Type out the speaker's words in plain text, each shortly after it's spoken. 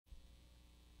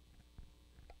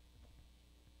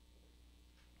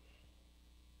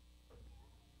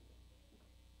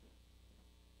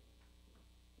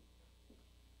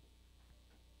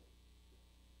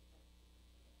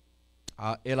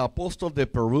El apóstol de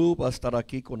Perú va a estar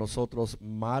aquí con nosotros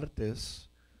martes.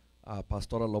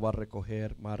 Pastora lo va a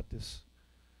recoger martes.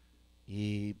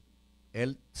 Y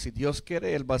él, si Dios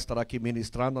quiere, él va a estar aquí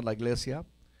ministrando en la iglesia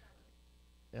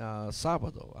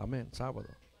sábado. Amén, sábado.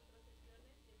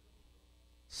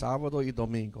 Sábado y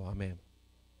domingo, amén.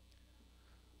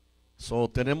 So,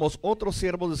 tenemos otro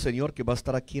siervo del Señor que va a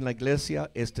estar aquí en la iglesia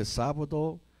este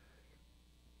sábado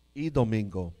y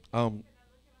domingo.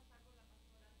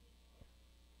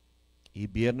 Y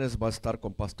viernes va a estar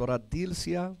con pastora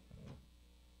Dilcia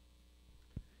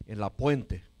en la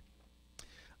puente.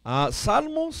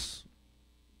 Salmos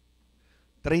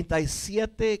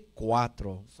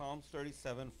 37:4. Psalms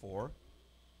 37:4.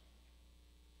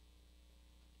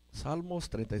 Salmos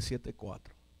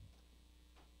 37:4.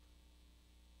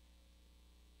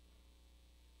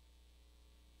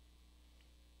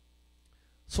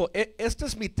 So, este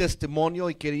es mi testimonio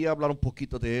y quería hablar un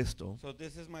poquito de esto. So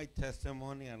this is my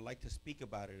testimony. I'd like to speak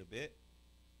about it a bit.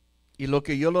 Y lo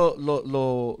que yo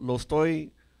lo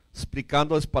estoy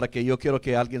explicando es para que yo quiero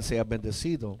que alguien sea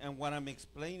bendecido. And what I'm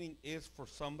explaining is for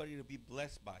somebody to be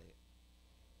blessed by it.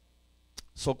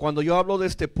 So, cuando yo hablo de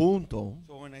este punto,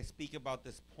 So when I speak about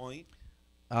this point,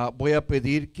 voy a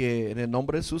pedir que en el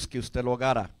nombre de Jesús que usted lo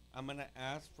haga. I'm going to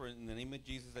ask for in the name of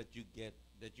Jesus that you get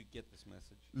this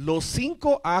message. Los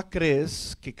 5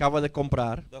 acres que acaba de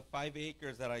comprar The 5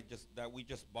 acres that we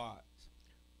just bought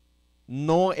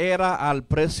no era al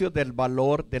precio del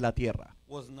valor de la tierra.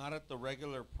 was not at the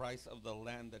regular price of the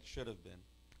land that should have been.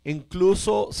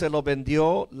 Incluso se lo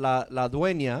vendió la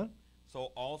dueña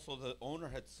So also the owner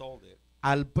had sold it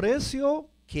al precio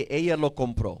que ella lo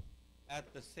compró. at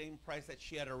the same price that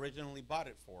she had originally bought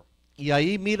it for. Y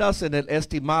ahí miras en el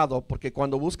estimado, porque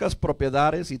cuando buscas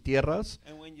propiedades y tierras,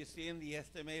 And when you see in the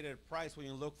estimated price, when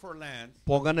you look for lands,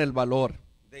 pongan el valor.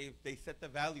 they set the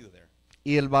value there.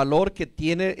 Y el valor que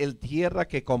tiene el tierra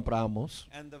que compramos,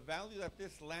 And the value that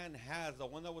this land has, the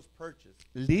one that was purchased,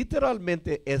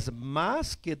 literalmente es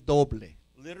más que doble.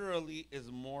 literally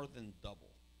is more than double.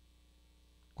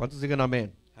 ¿Cuántos digan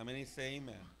amén? How many say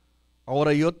amen?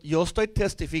 Ahora yo estoy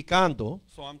testificando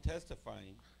So I'm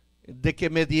testifying de que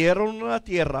me dieron una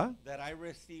tierra that I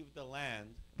received the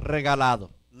land regalado.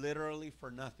 literally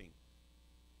for nothing.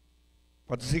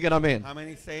 ¿Cuántos digan amén? How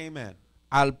many say amen?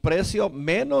 Al precio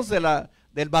menos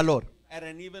del valor. At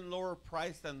an even lower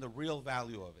price than the real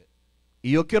value of it.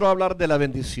 Y yo quiero hablar de la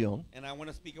bendición And I want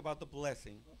to speak about the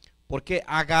blessing porque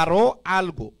agarró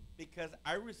algo, because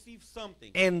I received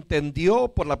something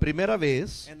entendió por la primera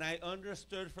vez and I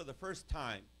understood for the first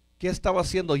time qué estaba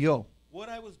haciendo yo. what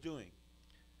I was doing.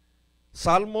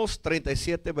 Salmos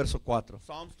 37, verso 4.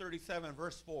 Psalms 37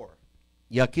 verse 4.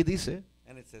 Y aquí dice,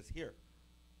 And it says here,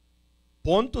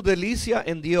 pon tu delicia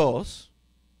en Dios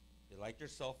delight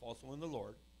yourself also in the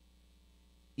Lord,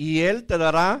 y Él te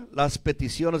dará las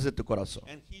peticiones de tu corazón.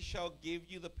 and he shall give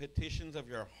you the petitions of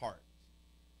your heart.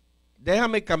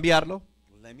 Déjame cambiarlo.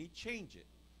 Let me change it.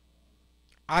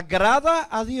 Agrada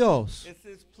a Dios It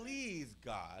says, please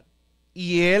God,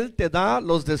 y Él te da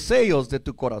los deseos de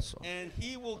tu corazón. and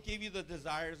he will give you the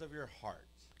desires of your heart.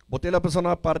 Bote a la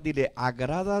persona aparte y dile,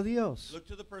 agrada a Dios Look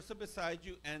to the person beside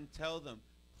you and tell them,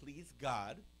 please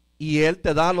God, y Él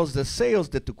te da los deseos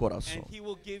de tu corazón. and he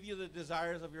will give you the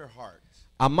desires of your heart.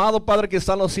 Amado Padre que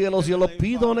está en los cielos, yo lo Heavenly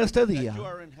pido en Father, este that día you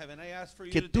are in heaven, I ask for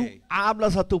you que tú today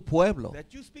hablas a tu pueblo, that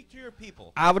you speak to your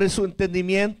people, abre su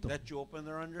entendimiento, that you open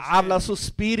their habla understanding, su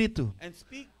espíritu, and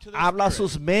speak to their habla spirit,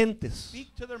 sus mentes.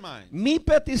 speak to their minds. Mi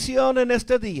petición en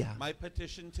este día My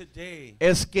petition today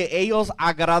es que ellos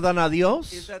agradan a is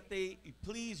Dios that they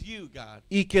please you, God,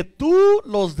 y que tú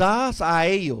los das a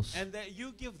ellos and that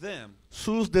you give them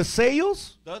sus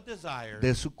deseos the desires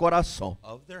de su corazón.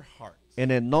 of their hearts. En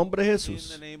el nombre de In Jesús.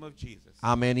 the name of Jesus.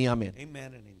 Amén y amén.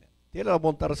 Amen and amen. ¿Tiene la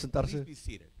voluntad de Please sentarse? be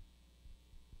seated.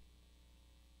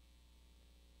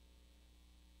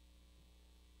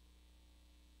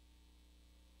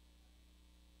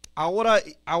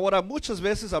 Ahora muchas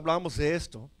veces hablamos de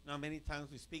esto, Now, many times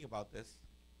we speak about this,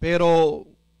 pero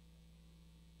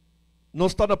no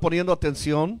están poniendo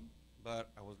atención. but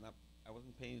I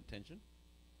wasn't paying attention.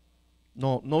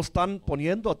 No están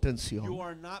poniendo You atención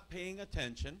are not paying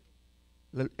attention.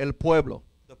 el pueblo.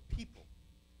 The people.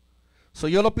 So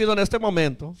yo lo pido en este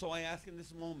momento. So I ask in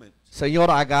this moment, Señor,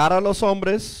 agarra a los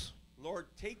hombres. Lord,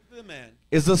 take the man.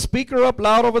 Is the speaker up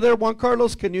loud over there, Juan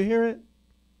Carlos? Can you hear it?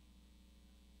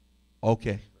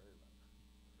 Okay.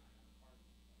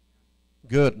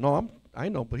 Good. No, I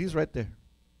know, but he's right there.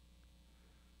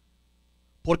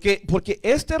 Porque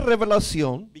esta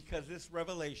revelación Because this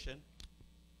revelation,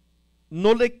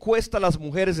 no le cuesta a las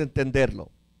mujeres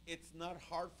entenderlo. it's not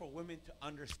hard for women to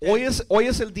understand. Hoy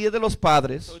es el Día de los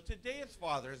Padres So today is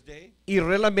Father's Day, y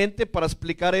realmente para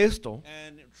explicar esto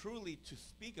and truly to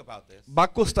speak about this, va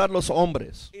a costar los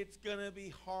hombres it's gonna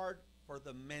be hard for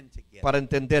the men to get para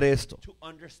entender esto. to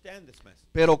understand this message.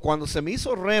 Pero cuando se me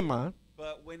hizo rema,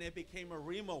 But when it became a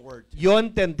Rima word, to yo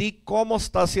entendí cómo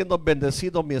está siendo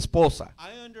bendecido mi esposa.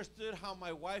 I understood how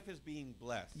my wife is being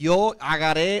blessed. Yo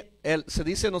agarré, se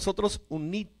dice nosotros un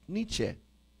niche.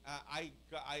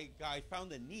 I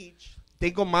found a niche,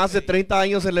 Tengo más de 30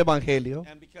 años en el Evangelio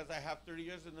and because I have 30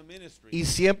 years in the ministry, y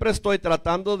siempre estoy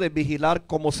tratando de vigilar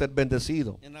cómo ser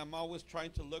bendecido. and I'm always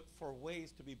trying to look for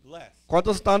ways to be blessed.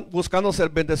 ¿Cuántos están buscando ser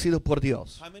bendecidos por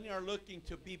Dios? How many are looking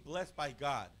to be blessed by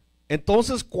God?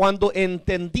 Entonces, cuando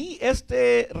entendí esta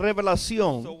So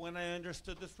revelación, when I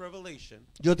understood this revelation,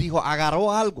 yo digo,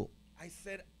 agarró algo. I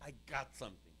said, I got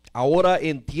something. Ahora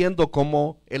entiendo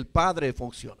cómo el Padre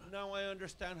funciona. Now I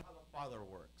understand how the Father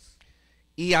works.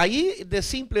 Y ahí de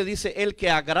simple dice, el que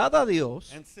agrada a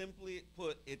Dios, And simply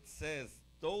put, it says,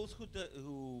 those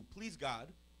who please God,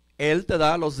 Él te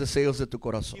da los deseos de tu He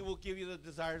corazón. will give you the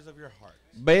desires of your heart.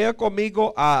 Vea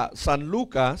conmigo a San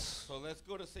Lucas, So let's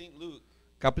go to St. Luke,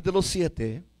 capítulo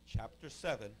 7, chapter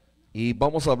 7, y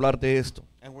vamos a hablar de esto.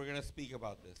 and we're going to speak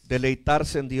about this.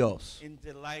 Deleitarse en Dios. In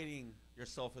delighting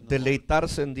yourself in the Lord.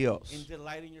 Deleitarse en In Dios.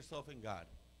 delighting yourself in God.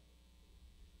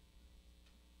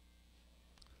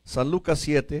 San Lucas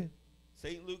 7,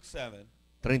 St. Luke 7,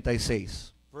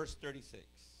 36. verse 36.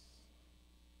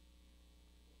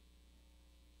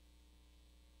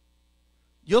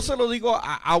 Yo se lo digo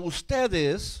a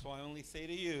ustedes So I only say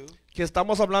to you que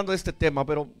estamos hablando de este tema,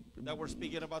 pero that we're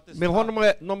speaking about this mejor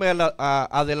topic, no me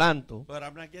adelanto. but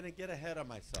I'm not going to get ahead of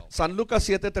myself. San Lucas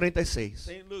 7, 36.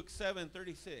 St. Luke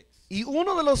 7:36. Y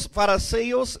uno de los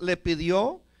fariseos le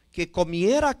pidió que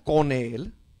comiera con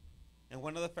él, And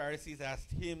one of the Pharisees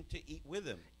asked him to eat with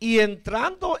him. y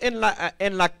entrando en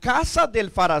la casa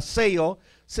del fariseo,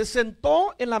 se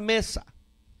sentó en la mesa.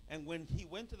 And when he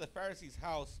went to the Pharisee's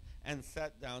house and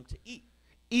sat down to eat.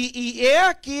 Y he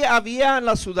aquí había en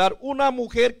la ciudad una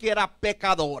mujer que era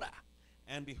pecadora.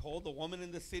 And behold, the woman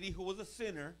in the city who was a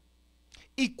sinner,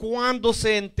 Y cuando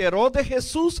se enteró de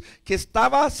Jesús que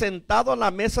estaba sentado a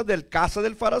la mesa del casa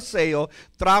del fariseo,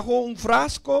 trajo un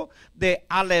frasco de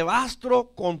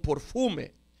alabastro con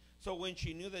perfume. so when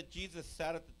she knew that Jesus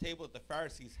sat at the table at the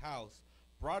Pharisee's house,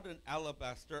 brought an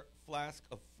alabaster flask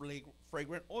of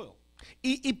fragrant oil.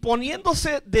 Y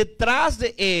poniéndose detrás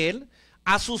de él,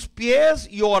 a sus pies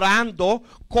llorando,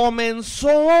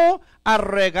 comenzó a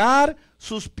regar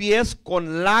sus pies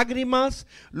con lágrimas,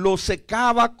 los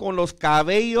secaba con los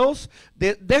cabellos.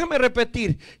 Déjame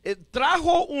repetir,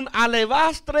 trajo un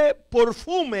alabastre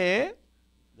perfume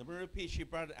Let me repeat, she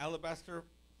brought an alabaster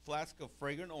flask of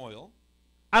fragrant oil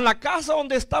a la casa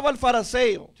donde estaba el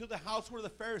fariseo, to the house where the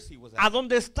Pharisee was a at,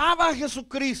 donde estaba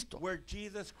Jesucristo. where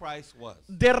Jesus Christ was.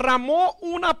 Derramó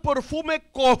una perfume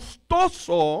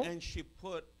costoso And she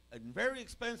put a very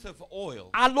expensive oil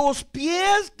a los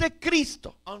pies de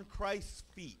Cristo. on Christ's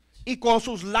feet. Y con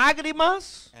sus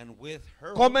lágrimas And with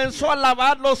her comenzó a tears,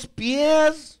 lavar los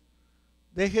pies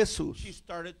de she Jesús.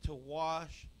 started to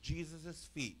wash Jesus'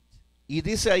 feet. Y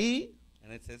dice ahí,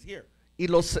 And it says here, y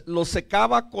los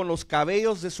secaba con los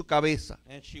cabellos de su cabeza.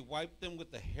 and she wiped them with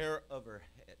the hair of her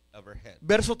head.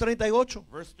 Verso 38.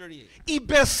 Verse 38. Y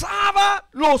besaba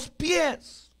los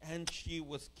pies And she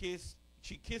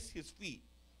kissed his feet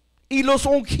y los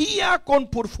ungía con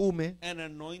perfume. and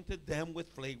anointed them with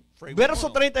fragrant Verso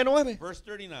oil. 39. Verse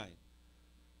 39.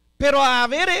 Pero a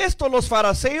ver esto, los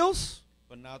fariseos,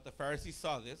 But now the Pharisees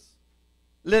saw this.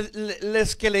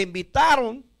 les que le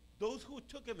invitaron, Those who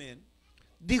took him in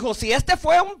dijo, si este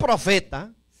fue un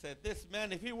profeta, said, this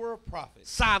man, if he were a prophet,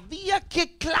 sabía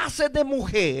qué clase de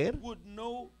mujer would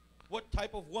know what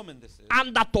type of woman this is,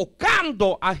 anda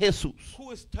tocando a Jesús.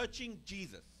 who is touching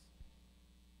Jesus.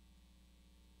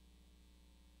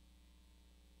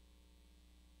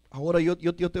 Ahora yo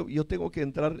tengo que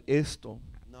entrar esto.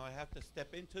 Now I have to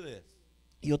step into this,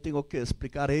 Yo tengo que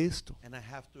explicar esto. and I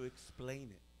have to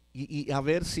explain it. Y a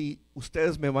ver si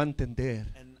ustedes me van a entender.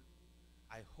 And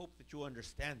I hope that you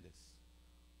understand this,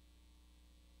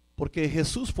 Porque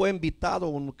Jesús fue invitado a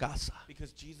una casa.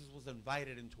 because Jesus was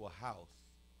invited into a house,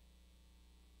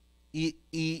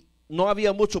 Y no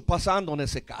había mucho pasando en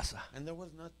esa casa. and there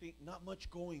was not much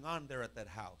going on there at that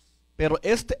house. Pero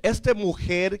esta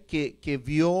mujer que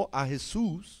vio a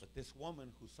Jesús But this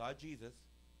woman who saw Jesus,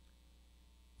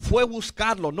 fue a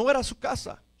buscarlo. No era su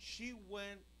casa. she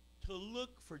went to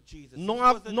look for Jesus. No, This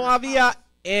wasn't no her había,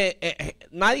 house.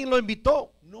 nadie lo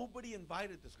invitó. Nobody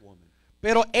invited this woman.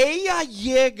 Pero ella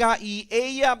llega y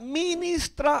ella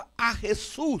ministra a But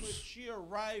Jesús. she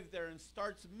arrived there and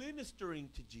starts ministering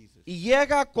to Jesus. Y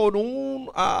llega con un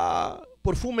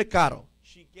perfume caro.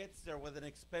 She gets there with an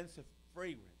expensive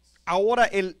fragrance. Ahora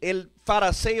el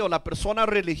fariseo, la persona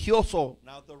religioso,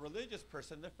 Now the religious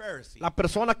person, the Pharisee, la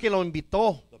persona que lo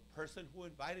invitó, the person who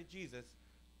invited Jesus,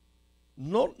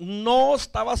 no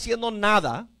estaba haciendo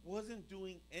nada wasn't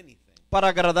doing anything para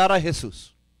agradar a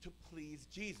Jesús. to please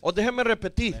Jesus. O déjeme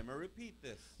repetir, Let me repeat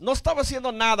this. no estaba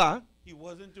haciendo nada, He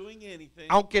wasn't doing anything,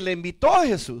 aunque le invitó a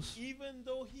Jesús, even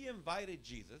though he invited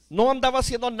Jesus, no andaba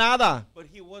haciendo nada but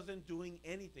he wasn't doing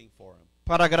anything for him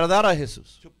para agradar a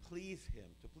Jesús. to please him,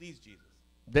 to please Jesus.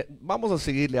 Vamos a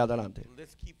seguirle adelante.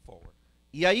 Let's keep forward.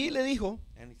 Y ahí le dijo,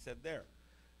 And he said there,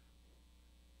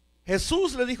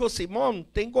 Jesús le dijo, Simón,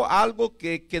 tengo algo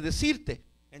que decirte.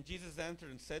 and Jesus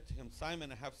answered and said to him,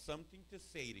 Simon, I have something to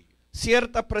say to you.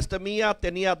 Cierta presta mía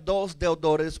tenía 2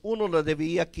 deudores, uno le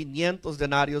debía 500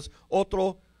 denarios,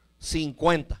 otro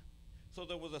 50. So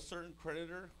there was a certain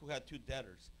creditor who had 2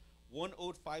 debtors. One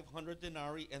owed 500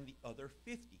 denarii and the other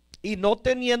 50. Y no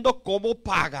teniendo cómo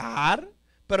pagar,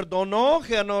 perdonó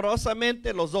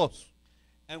generosamente los dos.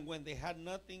 And when they had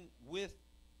nothing with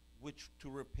which to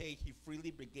repay, he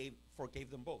freely forgave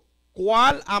them both.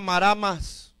 ¿Cuál amará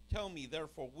más? Tell me,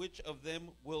 therefore, which of them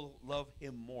will love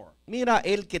him more? Mira,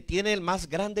 el que tiene el más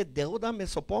grande deuda, me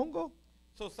supongo.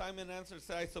 So Simon answered,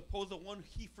 said, I suppose the one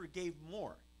he forgave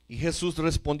more. Y Jesús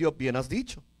respondió, bien has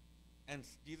dicho. And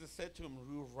Jesus said to him,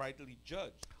 you rightly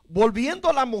judged.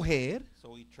 Volviendo la mujer,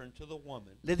 So he turned to the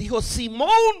woman le dijo,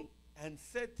 Simón, and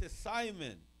said to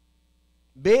Simon,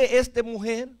 ve esta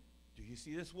mujer, do you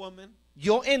see this woman?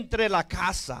 yo entré a la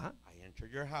casa, I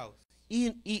entered your house.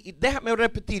 y déjame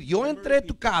repetir, yo entré a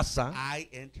tu casa, I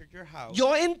entered your house.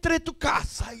 yo entré a tu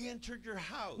casa, I entered your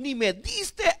house. ni me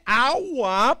diste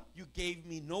agua You gave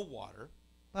me no water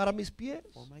para mis pies.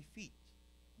 for my feet.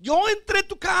 Yo entré a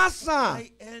tu casa,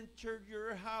 I entered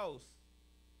your house.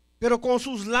 pero con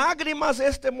sus lágrimas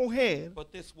esta mujer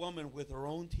But this woman with her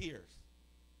own tears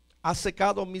ha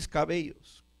secado mis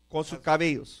cabellos, con sus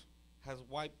cabellos. has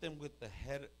wiped them with the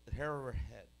hair of her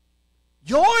head.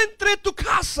 Yo entré a tu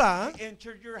casa, I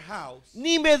entered your house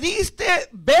ni me diste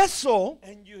beso,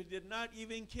 and you did not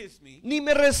even kiss me, ni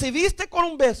me recibiste con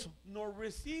un beso. nor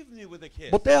received me with a kiss.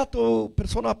 Botea a tu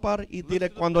persona par y dile,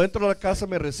 cuando entro a la casa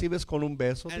me recibes con un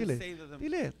beso. And Dile, say to them,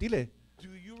 dile. Do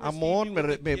you receive Amor, me with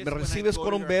a me kiss when I recibes go con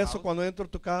to un your beso house? cuando entro a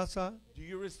tu casa. Do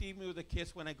you receive me with a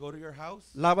kiss when I go to your house?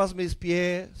 Lavas mis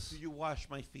pies. Do you wash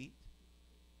my feet?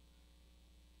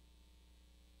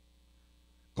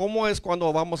 ¿Cómo es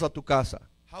cuando vamos a tu casa?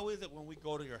 How is it when we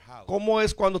go to your house? ¿Cómo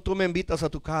es cuando tú me invitas a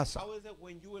tu casa? How is it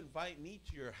when you invite me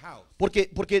to your house?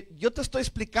 Porque yo te estoy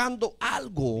explicando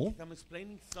algo Because I'm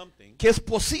explaining something que es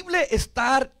posible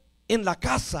estar en la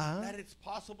casa that it's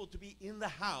possible to be in the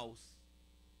house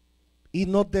y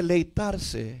no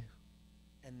deleitarse.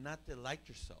 and not delight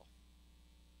yourself.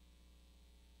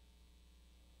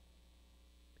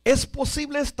 Es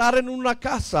posible estar en una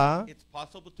casa It's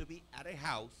possible to be at a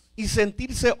house y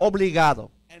sentirse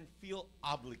obligado. and feel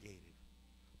obligated.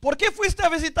 ¿Por qué fuiste a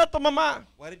visitar a tu mamá?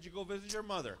 Why did you go visit your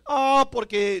mother?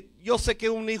 Porque yo sé que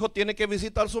un hijo tiene que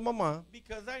visitar a su mamá.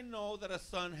 Because I know that a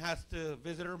son has to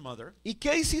visit her mother. ¿Y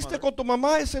qué hiciste Mother. con tu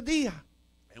mamá ese día?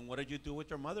 And what did you do with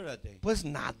your mother that day? Pues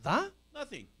nada.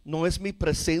 Nothing. ¿No es mi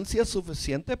presencia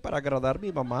suficiente para agradar a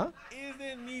mi mamá?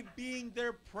 Isn't me being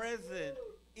there present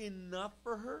enough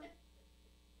for her?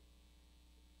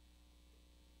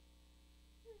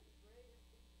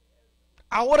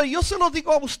 Ahora yo se lo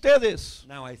digo a ustedes.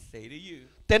 Now I say to you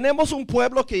Tenemos un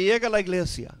pueblo que llega a la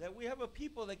iglesia, that we have a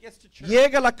people that gets to church,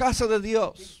 llega a la casa de they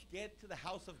Dios. get to the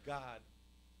house of God.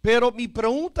 Pero mi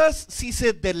pregunta es si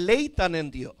se deleitan en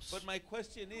Dios. But my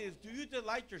question is, do you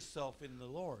delight yourself in the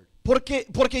Lord?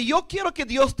 Porque yo quiero que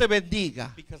Dios te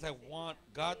bendiga. Because I want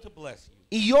God to bless you.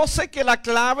 Y yo sé que la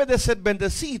clave de ser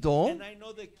bendecido And I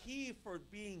know the key for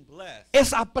being blessed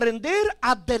es aprender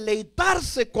a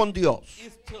deleitarse con Dios.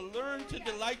 is to learn to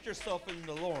delight yourself in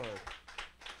the Lord.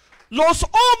 Los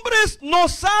hombres no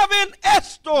saben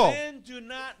esto. Men do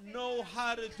not know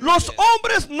how to do Los this.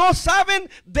 hombres no saben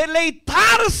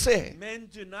deleitarse. Men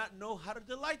do not know how to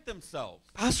delight themselves.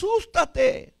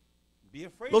 Asústate. Be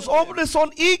afraid Los of them. hombres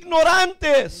son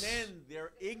ignorantes Men,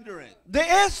 they're ignorant de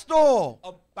esto.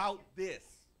 about this.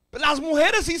 Las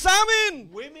mujeres sí saben.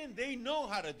 Women, they know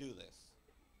how to do this.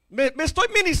 Me estoy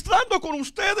ministrando con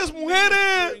ustedes, Ministering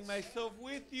mujeres. myself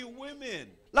with you, women.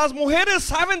 Las mujeres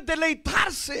saben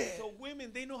deleitarse. So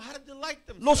women, they know how to delight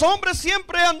themselves. Los hombres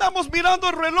siempre andamos mirando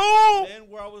el reloj. Men,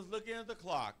 where I was looking at the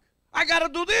clock. I gotta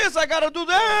do this, I gotta do Tengo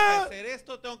que that. hacer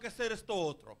esto, tengo que hacer esto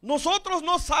otro. Nosotros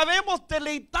no sabemos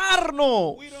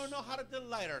deleitarnos. We don't know how to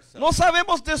delight ourselves. No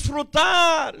sabemos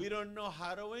disfrutar. We don't know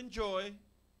how to enjoy.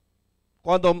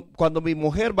 Cuando mi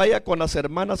mujer vaya con las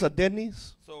hermanas a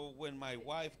Denny's, So when my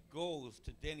wife goes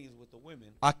to Denny's with the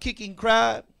women, a Kicking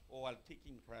Crab, or al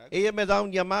Kicking Crab, ella me da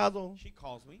un llamado. she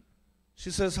calls me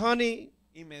She says, honey,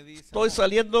 y me dice, estoy "Oh,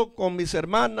 saliendo con mis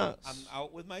hermanas. I'm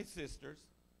out with my sisters."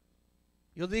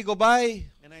 Yo digo, bye,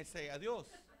 And I say, adios,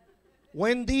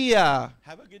 buen día.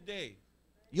 have a good day.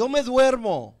 Yo me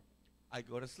duermo. I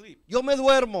go to sleep. Yo me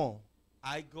duermo.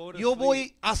 I go to Yo sleep.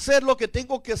 voy a hacer lo que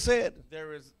tengo que hacer.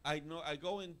 I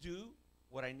go and do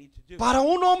what I need to do. Para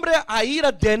un hombre a ir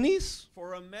a Denny's,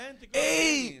 For a man to go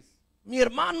hey, to Denny's, mi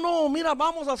hermano, mira,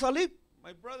 vamos a salir.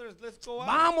 my brothers, let's go out.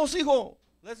 Vamos, hijo,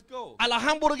 Let's go. a las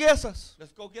hamburguesas.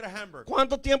 Let's go get a hamburger.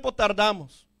 ¿Cuánto tiempo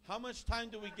tardamos? How much time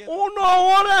do we get? Una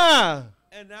hora.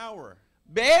 An hour.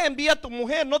 Ve, envía a tu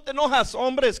mujer, no te enojas,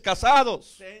 hombres casados.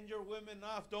 Send your women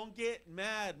off. Don't get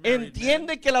mad, married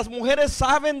Entiende que las mujeres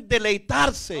saben men.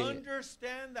 deleitarse.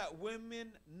 Understand that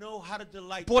women know how to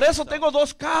delight Por eso themselves. tengo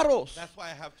dos carros. That's why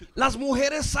I have two. Las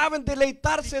mujeres saben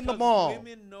deleitarse en the Because mall.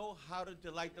 women know how to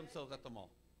delight themselves at the mall.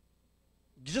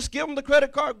 Just give them the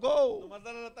credit card, go. Nomás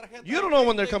dale la tarjeta, You don't know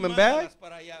when they're y coming mándalas back.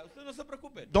 para allá. Ustedes no se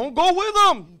preocupen. Don't go with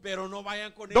them. Pero no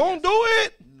vayan con Don't ellas. do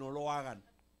it. No lo hagan.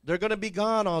 They're going to be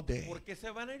gone all day. Porque se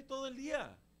van a ir todo el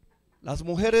día. Las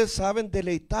mujeres saben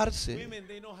deleitarse. Women,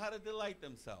 they know how to delight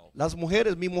themselves. Las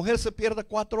mujeres, mi mujer se pierde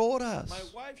 4 horas. My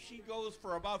wife, she goes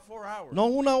for about 4 hours. No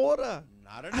una hora.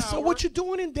 Not an I said, hour. what you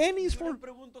doing in Denny's Yo for? le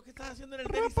pregunto, ¿qué estás haciendo en el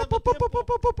Denny's tanto tiempo?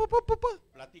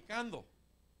 Platicando.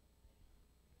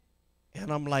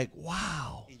 And I'm like,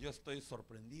 wow. Y yo estoy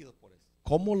sorprendido por eso.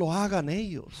 ¿Cómo lo hagan How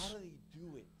ellos? do they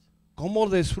do it? ¿Cómo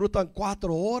disfrutan 4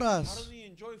 How do horas they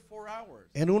enjoy 4 hours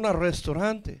en un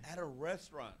restaurante? at a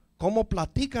restaurant? ¿Cómo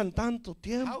platican tanto How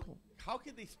tiempo?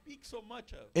 can they speak so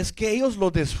much of? Es que ellos lo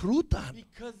disfrutan.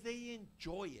 Because they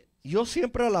enjoy it. Yo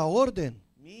siempre a la orden.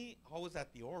 Me, always at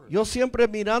the order. Yo siempre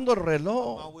mirando el I'm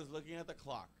reloj. always looking at the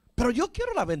clock. Pero yo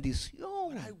quiero la But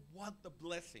bendición. I want the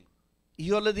blessing. Y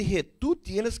yo le dije, tú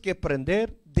tienes que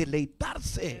aprender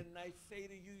deleitarse. And I say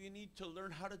to you, you need to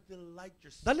learn how to delight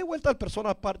yourself. Dale vuelta al persona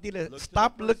aparte, dile, Look to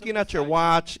stop the person looking at your beside you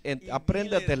watch and y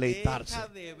aprende a dile, deleitarse. deja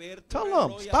de ver tu Tell reloj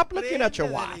them, y stop looking at your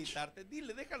aprende a watch. deleitarte.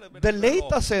 Dile, déjale ver tu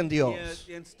Deleítase en reloj. Dios.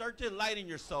 And start delighting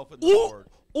yourself in the U- Lord.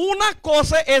 Una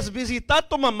cosa es visitar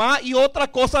tu mamá y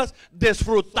otra cosa es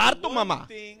disfrutar tu One mamá.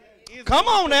 thing is Come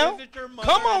going on to now. visit your mother,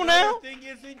 Come on another now. thing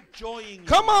is enjoying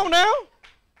Come your on now.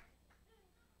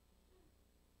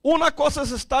 Una cosa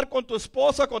es estar con tu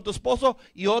esposa, con tu esposo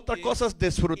y otra cosa es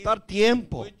disfrutar is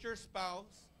tiempo. with your spouse,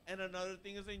 and another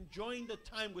thing is enjoying the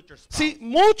time with your spouse. Sí,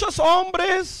 muchos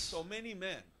hombres So many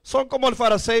men, son como el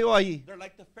fariseo ahí. they're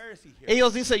like the Pharisee here.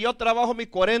 Ellos dicen, yo trabajo mis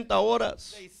 40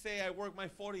 horas. They say, I work my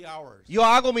 40 hours. Yo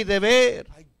hago mi deber.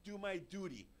 I do my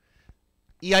duty.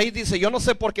 Y ahí dice, yo no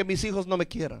sé por qué mis hijos no me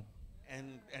quieran.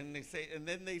 And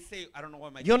then they say, I don't know why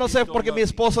my Yo no kids sé don't por qué love mi me.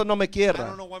 esposa no me I don't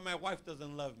quiera. know why my wife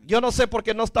doesn't love me. Yo no sé por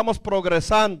qué no estamos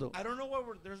progresando. I don't know why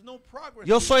there's no progress.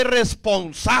 Yo soy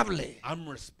responsable. I'm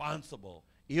responsible.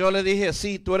 Y yo le dije,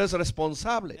 sí, tú eres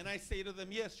responsable. And I say to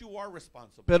them, yes, you are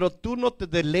responsible. Pero tú no te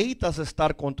deleitas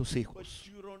estar con tus But hijos.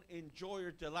 you don't enjoy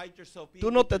or delight yourself being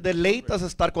Tú no with te your deleitas children.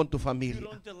 estar con tu You familia.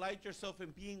 don't delight yourself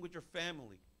in being with your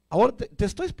family. Ahora te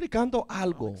estoy explicando I'm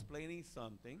algo. explaining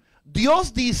something.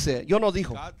 Dios dice, yo no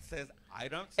dijo, God says, I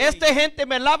don't say esta gente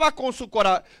me lava con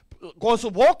con su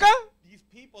boca, these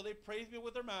people, they praise me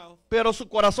with their mouth, pero su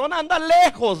corazón anda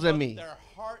lejos de but mí. their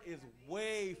heart is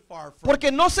way far from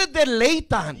Porque me. no se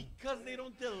deleitan. Because they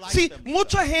don't delight Sí, themselves.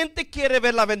 mucha gente quiere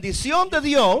ver la bendición de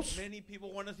Dios, Many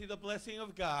people want to see the blessing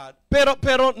of God,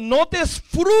 pero no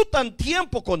disfrutan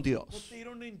tiempo con but Dios. they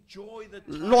don't enjoy the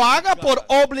time Lo haga with por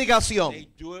God. obligación. They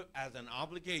do it as an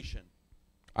obligation.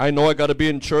 I know I gotta be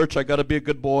in church, I gotta be a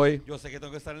good boy. Yo sé que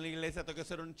tengo que estar en la iglesia, tengo que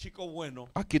ser un chico bueno,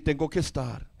 Aquí tengo que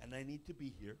estar. and I need to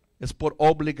be here. Es por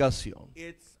obligación.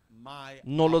 It's my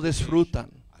No lo obligation.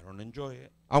 disfrutan. I don't enjoy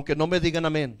it, Aunque no me digan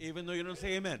amén. even though you don't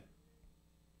say amen.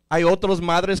 Hay otras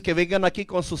madres que vengan aquí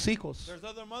con sus hijos. There's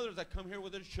other mothers that come here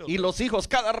with their Y children, los hijos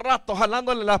cada rato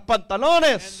jalándole las and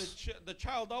pantalones. the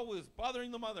child always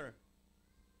bothering the mother.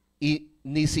 y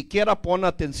ni siquiera ponen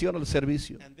atención al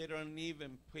servicio. and they don't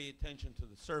even pay attention to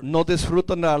the service. No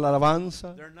disfrutan la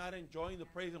alabanza, They're not enjoying the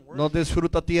praise and no worship.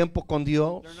 disfruta tiempo con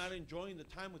Dios. They're not enjoying the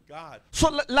time with God.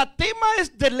 So, la tema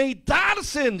es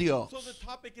deleitarse en Dios. So the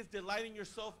topic is delighting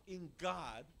yourself in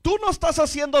God Tú no estás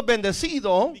siendo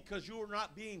bendecido because you are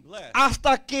not being blessed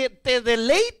hasta que te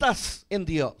deleitas en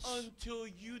Dios, until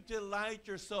you delight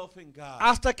yourself in God,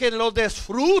 hasta que lo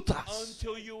disfrutas.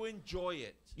 until you enjoy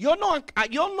it. Yo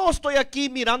no estoy aquí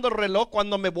mirando el reloj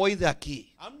cuando me voy de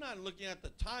aquí. I'm not looking at the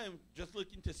time, just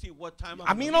looking to see what time I'm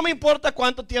A mí no me importa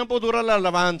cuánto tiempo dura la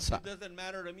alabanza. It doesn't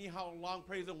matter to me how long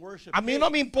praise and worship A mí no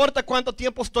me takes. importa cuánto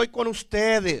tiempo estoy con It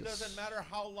ustedes. doesn't matter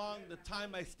how long the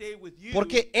time I stay with you.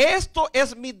 Porque esto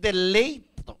es mi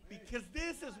deleito. Because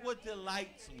this is what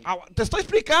delights me. Te estoy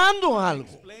explicando algo.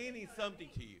 Explaining something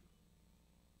to you.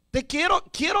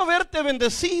 Quiero verte I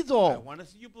bendecido. want to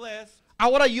see you blessed.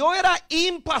 Ahora yo era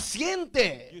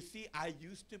impaciente You see, I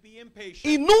used to be impatient.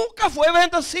 y nunca fue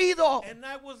bendecido And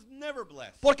I was never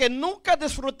blessed. porque nunca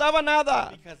disfrutaba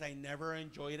nada. Because I never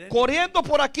enjoyed it. Corriendo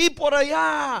por aquí, por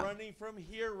allá, Running from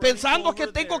here, running pensando que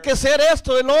over tengo there, que hacer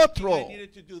esto, el otro, I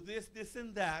needed to do this, this,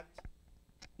 and that,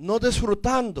 no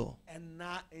disfrutando and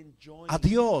not enjoying, a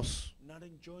Dios. not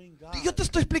enjoying God. Yo te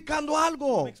estoy explicando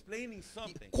algo. I'm explaining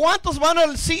something. ¿Cuántos van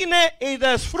al cine y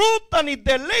disfrutan y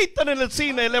deleitan en el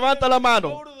cine? Levanta la mano.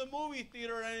 Go to the movie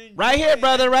theater and enjoy Right here, it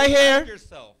brother, and right delight here.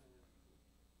 yourself.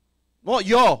 No,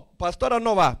 yo, pastora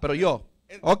no va, pero yo.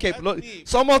 Ok, That's me.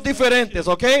 somos diferentes,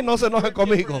 ok, no se enojen We're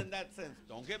conmigo. different in that sense.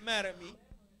 Don't get mad at me.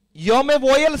 Yo me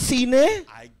voy al cine,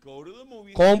 I go to the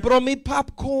movie compro mi theater,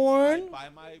 popcorn, buy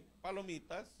my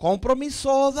palomitas, compro mi buy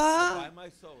soda my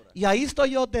soda. y ahí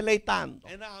estoy yo deleitando.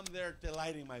 And I'm there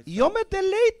delighting myself. Y yo me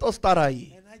deleito estar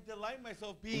ahí. And I delight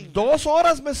myself being 2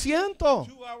 horas me siento.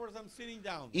 2 hours I'm sitting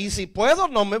down. Y si puedo,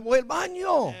 no me voy al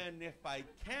baño. And if I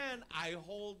can, I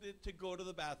hold it to go to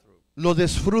the bathroom. Lo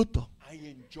disfruto, I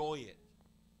enjoy it.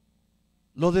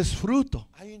 lo disfruto.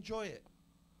 I enjoy it.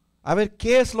 A ver,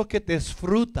 ¿qué es lo que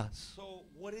disfrutas? So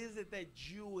what is it that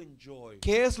you enjoy?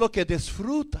 ¿Qué es lo que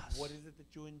disfrutas? What is it that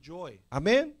you enjoy?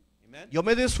 Amén. Amen? Yo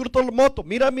me disfruto la moto.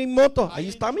 Mira mi moto. I Ahí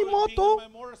está mi enjoy being moto. on my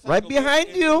motorcycle. Right behind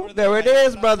It's you. over There it allá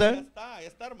is, atrás, brother. Ahí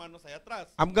está, hermanos, allá atrás.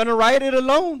 I'm gonna ride it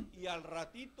alone. Y al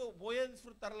ratito voy a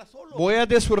disfrutarla solo. Voy a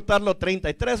disfrutarlo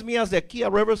 33 millas de aquí a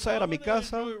Riverside, a mi I'm gonna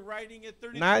casa. enjoy riding it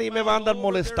 33 Nadie me va a andar miles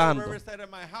over there to molestando. Riverside at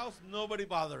my house, nobody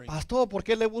bothering. Pastor, ¿por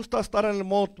qué le gusta estar en el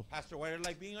moto? Pastor, why do you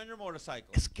like being on your motorcycle?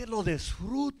 Es que lo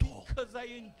disfruto. Because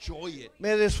I enjoy it.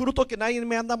 Me disfruto que nadie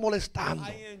me anda molestando.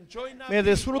 I enjoy not Me being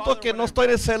disfruto bothered que when no I'm estoy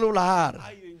en el driving. celular.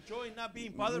 I enjoy not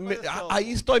being bothered by the cell Ahí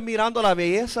phone. estoy mirando la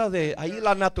belleza de ahí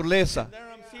la naturaleza.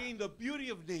 There I'm seeing the beauty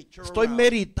of nature Estoy around.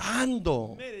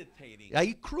 meditando. Meditating.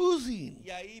 Ahí cruising. Y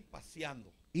ahí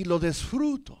paseando. Y lo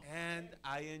disfruto. And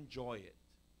I enjoy it.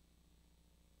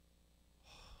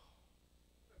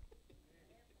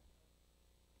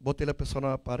 Bote a la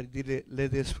persona para y dile, ¿le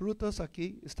disfrutas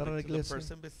aquí estar en la Look to the iglesia?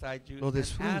 person beside you Lo and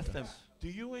ask disfrutas. them, do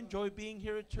you enjoy being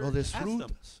here at Lo church? Ask them,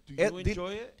 disfrutas. do you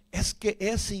enjoy it? Es que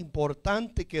es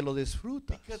importante que lo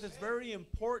disfrutas. Because it's very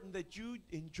important that you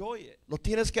enjoy it. Lo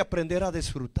tienes que aprender a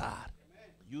disfrutar.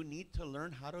 You need to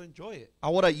learn how to enjoy it.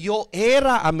 Ahora, yo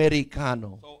era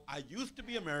americano. So I used to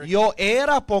be American. Yo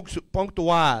era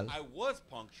puntual. I was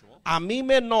punctual. A mí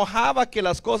me enojaba que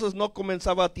las cosas no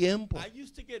comenzaban a tiempo. I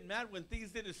used to get mad when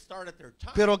things didn't start at their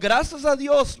time. Pero gracias a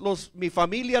Dios, mi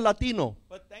familia latino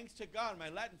But thanks to God, my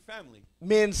Latin family,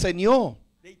 me enseñó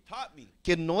they taught me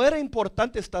que no era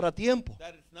importante estar a tiempo,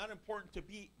 that it's not important to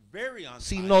be very on time,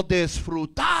 sino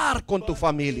disfrutar con tu but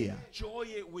familia. enjoy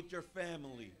it with your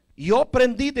family. Yo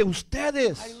aprendí de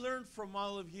ustedes. I learned from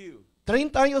all of you.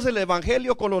 30 años del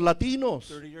evangelio con los latinos.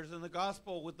 30 years in the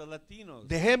gospel with the Latinos.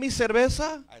 Dejé mi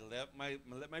cerveza, I let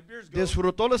my beers go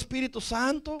disfrutó el Espíritu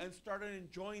Santo and started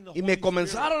enjoying the y Holy me Spirit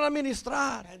comenzaron a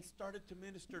ministrar. and started to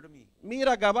minister to me.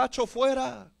 Mira, gabacho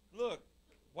fuera, Look,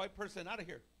 white person out of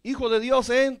here. hijo de Dios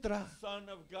entra. Son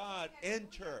of God,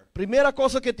 enter. Primera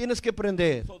cosa que tienes que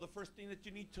aprender, So the first thing that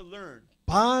you need to learn,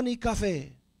 pan y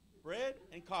café, bread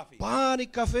and coffee. pan y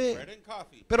Bread café. and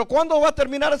coffee. Pero ¿cuándo va a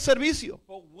terminar el servicio?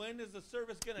 But when is the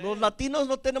service going to Los end? latinos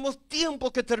no tenemos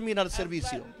tiempo que terminar el As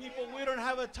servicio. Latin people, we don't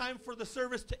have a time for the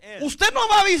service to end. Usted no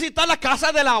va a visitar la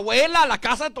casa de la abuela, la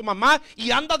casa de tu mamá y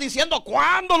anda diciendo,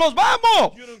 ¿cuándo los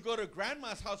vamos? You don't go to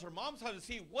grandma's house or mom's house to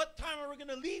see what time are we going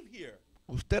to leave here.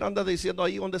 Usted anda diciendo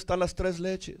ahí dónde están las 3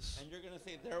 leches. And you're going to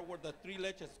say, there were the 3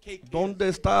 leches cake. ¿Dónde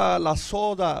están las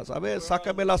sodas? A ver,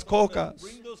 sácame las cocas.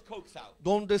 Bring those cokes out.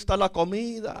 ¿Dónde está la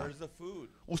comida? Where's the food?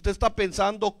 Usted está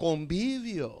pensando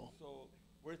convivio. So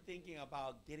We're thinking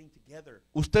about getting together.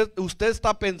 Usted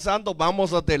está pensando,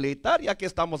 vamos a deleitar ya que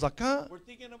estamos acá. We're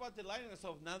thinking about delighting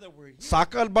ourselves now that we're here.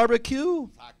 Saca el barbecue.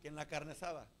 Saquen la carne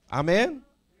asada. Amén.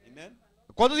 Amen.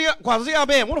 ¿Cuántos digan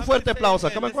amén? Un fuerte aplauso.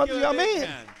 Let's ¿Cuántos give a digan big amén?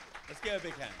 hand. Let's give a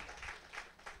big hand.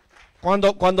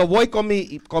 Cuando voy con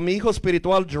mi hijo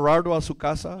espiritual Gerardo a su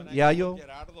casa, When I Yayo, go to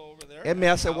Gerardo over there, él me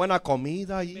hace house, buena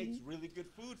comida he makes ahí, really good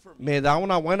food for me. me da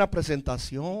una buena He gives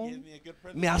presentación, me a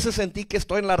good me hace presentation. sentir que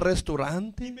estoy en la He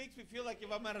restaurante, makes me feel like if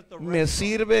I'm at the me restaurant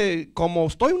sirve como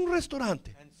estoy en un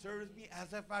restaurante. and serves me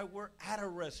as if I were at a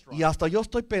restaurant. Y hasta yo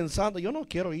estoy pensando, yo no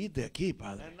quiero ir de aquí,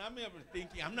 Padre, And I'm ever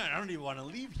thinking, I don't even want to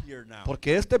leave here now.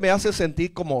 porque me hace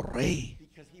sentir como rey.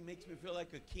 Because he makes me feel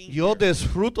like a king. Yo here.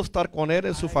 disfruto estar con él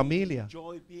en su I familia.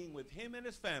 enjoy being with him and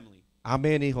his family.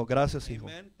 Amén, hijo, gracias, hijo.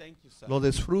 Amen. Thank you, son. Lo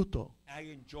disfruto, I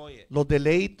enjoy it. lo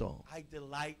deleito. I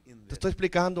delight in Te this. estoy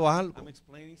explicando algo. I'm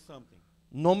explaining something.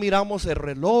 No miramos el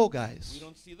reloj, We guys.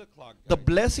 don't see the clock. The guys.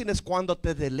 blessing es cuando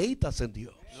te deleitas en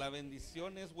Dios. La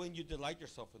bendición is when you delight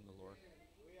yourself in the Lord.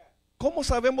 ¿Cómo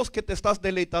sabemos que te estás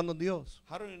deleitando en Dios?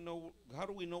 How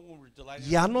do we know when we're delighting?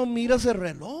 Ya no miras el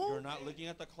You're reloj. not looking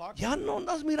at the clock. Ya no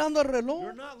andas mirando el You're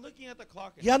reloj. not looking at the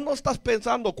clock. Ya no estás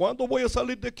pensando, ¿cuándo voy a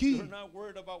salir de aquí? You're not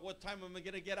worried about what time I'm going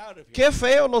to get out of here. Qué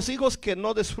feo los hijos que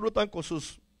no disfrutan con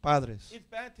sus padres. It's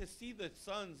bad to see the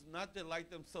sons not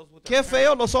delight themselves with Qué their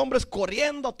feo parents. los hombres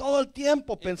corriendo todo el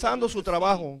tiempo It's pensando ugly su to see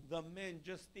trabajo. The men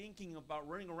just thinking about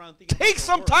running around thinking Take about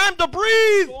some their work. time to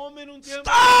breathe. Tomen un tiempo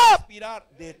Stop. para respirar.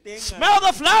 Detengan. Smell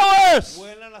the flowers.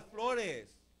 Huelan las flores.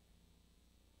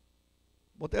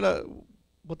 Boté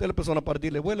a la persona para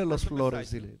decirle, huele las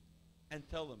flores. Dile, And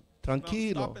tell them.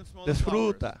 tranquilo, Stop and smell the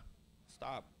disfruta, flowers.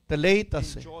 Stop.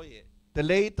 deleítase, Enjoy it.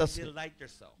 deleítase, Delight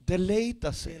yourself.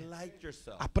 deleítase. Delight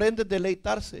yourself. Aprende a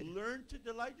deleitarse. Learn to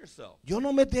delight yourself. Yo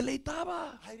no me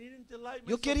deleitaba. I didn't delight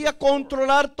Yo myself quería before.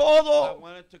 controlar I todo.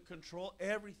 wanted to control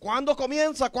everything. ¿Cuándo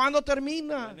comienza? ¿Cuándo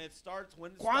termina? When it starts,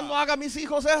 when it ¿Cuándo stops. haga mis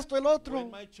hijos esto, el otro? When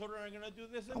my children are going to do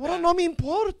this and Ahora that. no me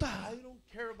importa. I don't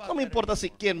care about No me that importa si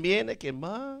anymore. quién viene, quién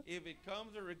va. If it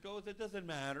comes or it goes, it doesn't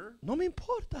matter. No me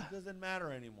importa. It doesn't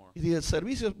matter anymore. Y el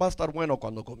servicio va a estar bueno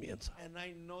cuando comienza. And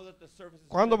I know that the service is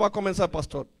 ¿Cuándo va a gonna- comenzar,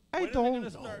 pastor? I When is it don't gonna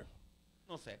know. start?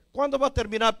 No sé. ¿Cuándo va a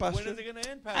terminar, When pastor? is it going to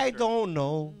end, I Pastor? don't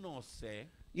know. No sé.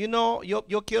 You know, yo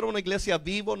quiero una iglesia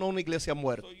viva, no una iglesia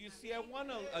muerta. So you see, I want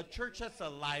a church that's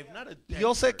alive, not a dead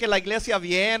Yo sé church. que la iglesia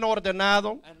bien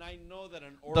ordenado, And I know that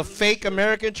an the orderly fake church,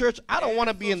 American church, I don't want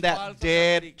to be in that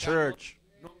dead church.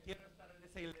 No quiero estar en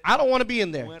esa iglesia I don't want to be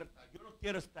in there. muerta. Yo no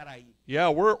quiero estar ahí. Yeah,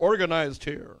 we're organized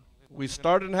here. We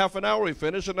start in half an hour, we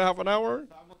finish in half an hour.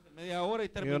 Estamos en media hora y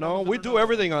You know, terminamos we en do una hora.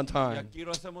 everything on Y time. aquí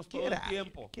lo hacemos todo Get el out of here.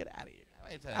 tiempo. Get out of here.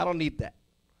 Váyanse. I don't need that.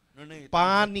 No necesitamos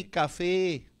Pan y aquí.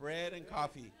 café. Bread and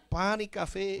coffee. Pan y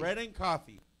café. Bread and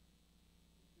coffee.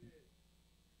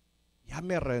 Ya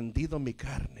me he rendido mi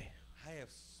carne. I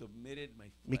have submitted my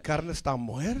Mi flesh. carne está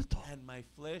muerto. And my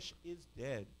flesh is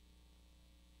dead.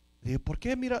 Dije, ¿por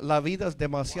qué? Mira, la vida es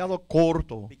demasiado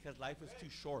corto Because life is too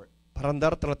short para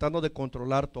andar tratando de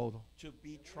controlar todo. to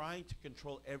be trying to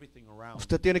control everything around.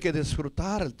 Usted tiene que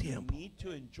disfrutar el You tiempo. need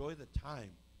to enjoy the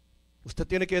time. Usted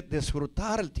tiene que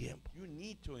disfrutar el tiempo. You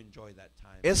need to enjoy that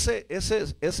time.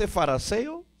 Ese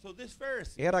fariseo So this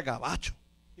Pharisee, era gabacho.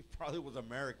 he probably was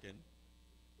American.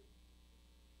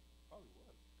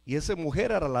 Y esa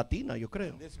mujer era latina, yo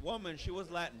creo. And this woman, she was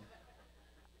Latin.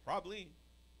 Probably.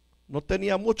 No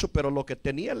tenía mucho, pero lo que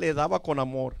tenía le daba con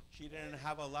amor. She didn't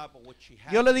have a lot, but what she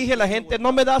had. Yo le dije a la she gente, was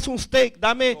no me das un steak,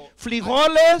 dame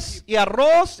frijoles y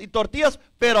arroz y tortillas,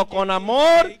 pero con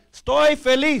amor estoy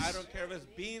feliz. I don't care if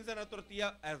it's beans and a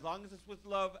tortilla, as long as it's with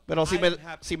love. Pero si I'm me,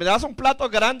 happy. si me das un plato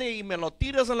grande y me lo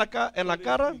tiras en la But if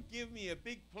cara, you give me a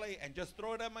big plate and just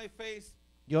throw it at my face,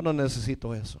 yo no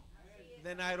necesito eso.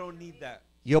 then I don't need that.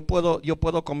 Yo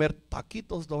puedo comer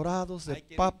taquitos dorados I de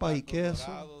can papa y eat tacos queso,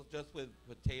 dorados just with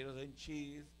potatoes and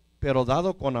cheese, pero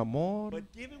dado con amor,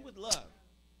 but given with love,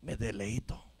 me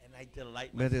deleito, and I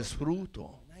delight me myself,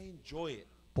 disfruto, and I enjoy it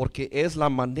porque es la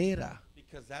manera,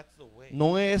 because that's the way.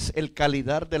 no es el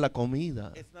calidad de la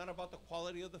comida, It's not about the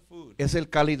quality of the food. es el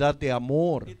calidad de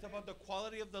amor. It's about the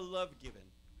quality of the love given.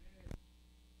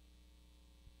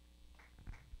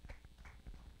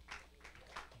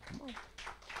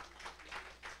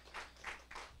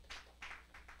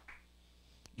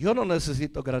 Yo no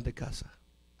necesito grande casa,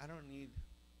 I don't need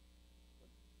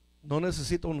no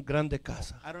necesito un grande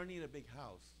casa, I don't need a big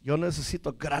house. yo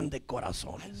necesito grandes I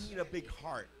corazones. need a big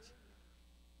heart.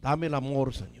 Dame el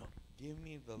amor, Señor. Give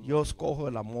me the Yo love escojo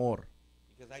el amor.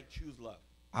 because I choose love.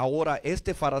 Ahora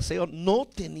este fariseo no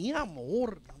tenía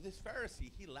amor. Now this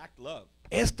Pharisee, he lacked love.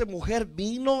 Esta mujer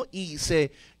vino y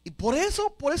por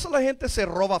eso la gente se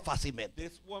roba fácilmente.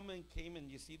 This woman came, and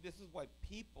you see, this is why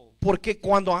people, Porque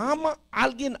cuando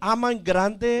alguien ama en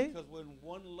grande, because when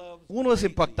one loves uno es greatly,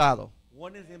 impactado.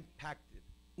 one is impacted.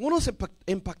 Uno es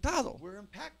impactado. We're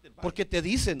impacted by Porque it. te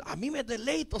dicen, a mí me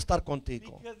deleito estar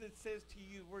contigo. Because it says to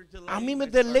you, we're A mí me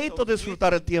delighting deleito ourselves with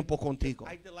disfrutar el you. tiempo contigo.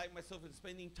 I delight myself in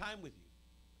spending time with you.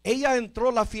 Ella entró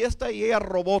a la fiesta y ella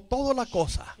robó toda la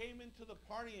cosa. Came into the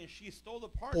party and she stole the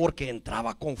party. Porque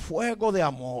entraba con fuego de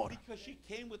amor. Because she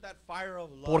came with that fire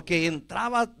of love. Porque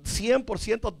entraba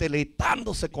 100%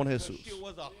 deleitándose con Because Jesús. she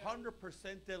was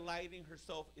 100% delighting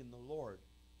herself in the Lord.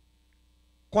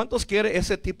 ¿Cuántos quiere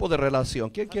ese tipo de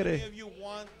relación? ¿Quién How many quiere? of you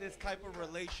want this type of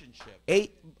relationship?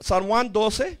 San Juan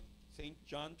 12, St.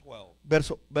 John 12,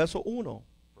 verso 1.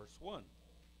 verse 1.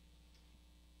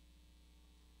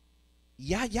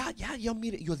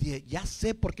 Mire, yo dije, ya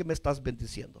sé por qué me estás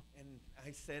bendiciendo. And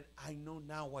I said, I know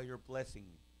now why you're blessing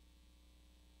me.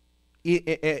 Y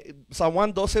San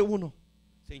Juan 12, 1.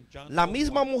 St. John La 12,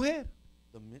 misma 1. mujer.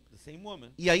 The same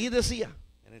woman. Y ahí decía,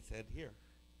 And it said here,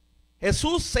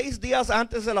 Jesús 6 días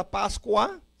antes de la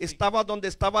Pascua estaba donde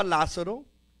estaba Lázaro.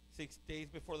 6 days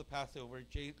before the Passover,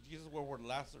 Jesus was where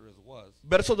Lazarus was.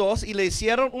 Verso 2, y le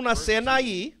hicieron una Verse cena 2.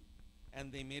 allí.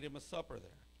 And they made him a supper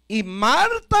there. Y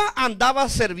Marta andaba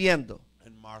sirviendo.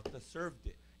 And Martha served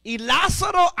it. Y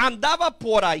Lázaro andaba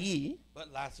por allí, But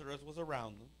Lazarus was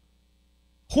around them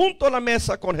junto a la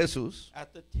mesa con Jesús.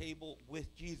 at the table with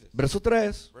Jesus. Verso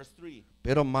 3. Verse 3.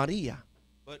 Pero María,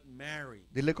 But Mary,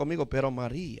 dile conmigo, pero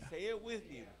María, say it with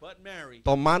me, but Mary,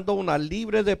 tomando una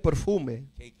libre de perfume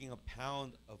taking a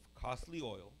pound of costly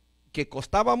oil que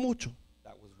costaba mucho,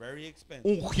 that was very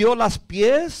expensive, ungió las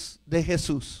pies de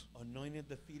Jesús anointed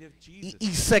the feet of y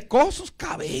Jesus, secó sus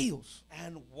cabellos.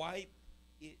 and wiped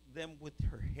them with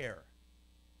her hair.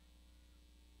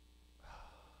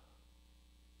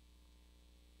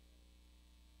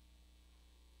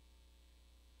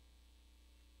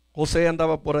 José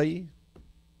andaba por ahí.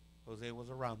 Jose was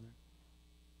around there.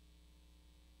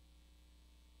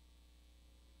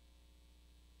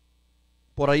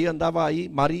 Por ahí andaba ahí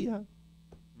María.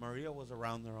 Maria was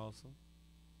around there also.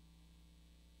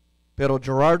 Pero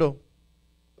Gerardo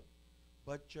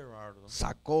But Gerardo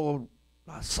sacó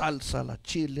la salsa, los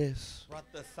chiles,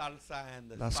 brought the salsa and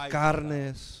the las spices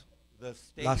carnes, out, the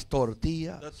steak, las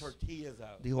tortillas. the tortillas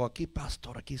out, Dijo, aquí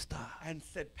pastor, aquí está. and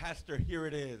said, Pastor, here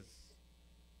it is.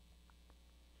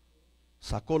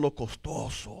 Sacó lo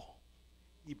costoso.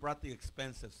 He brought the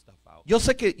expensive stuff out. Yo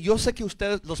sé que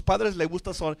ustedes, los padres les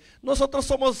gusta son. Nosotros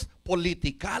somos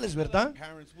politicales, ¿verdad?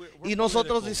 Parents, we're Y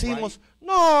nosotros political, decimos, right?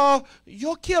 no,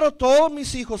 yo quiero todos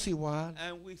mis hijos igual.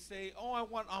 And we say, oh, I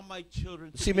want all my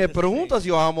children to Si be me the preguntas, same.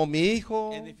 yo amo a mi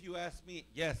hijo, And if you ask me,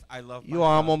 yes, I love my yo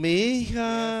amo a son. mi Yes,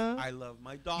 hija, I love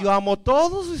my daughter. yo amo a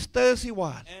todos ustedes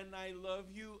igual. And I love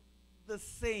you the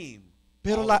same.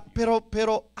 Pero, all of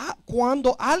you.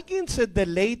 cuando alguien se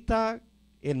deleita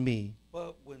en mí,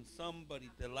 But when somebody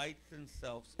delights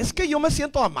themselves, es que yo me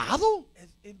siento amado.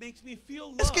 it makes me feel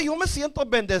loved. Es que yo me siento It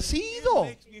bendecido.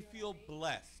 makes me feel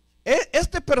blessed.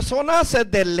 Esta persona se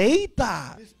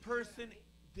deleita This person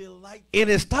delights en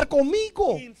estar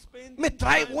conmigo. in spending Me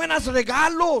trae time, buenos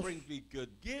regalos. brings me good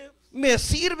gifts, Me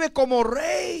sirve como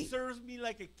rey. serves me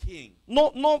like a king.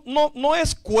 No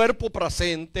es cuerpo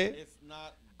presente. It's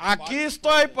not Aquí body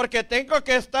estoy present. porque tengo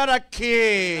que estar I'm aquí.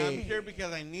 here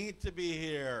because I need to be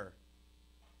here.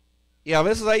 Y a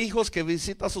veces hay hijos que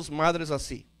visitan a sus madres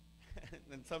así.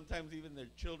 And sometimes even their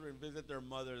children visit their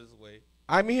mother this way.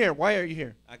 I'm here. Why are you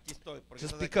here? Aquí estoy. Porque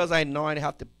Just estás aquí? because I know I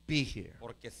have to be here.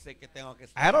 Porque sé que tengo que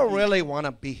estar I don't aquí. really want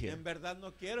to be here. En verdad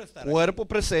no quiero estar Cuerpo aquí.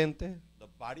 presente, The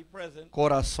body present,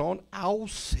 corazón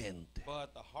ausente.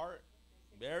 but the heart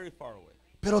very far away.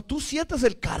 Pero tú sientes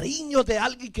el cariño de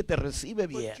alguien que te recibe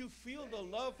bien. But you feel the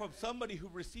love from somebody who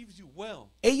receives you well.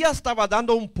 Ella estaba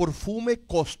dando un perfume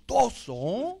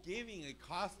costoso Giving a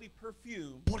costly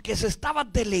perfume. porque se estaba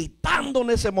deleitando en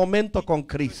ese momento con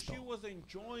Because Cristo. she was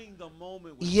enjoying the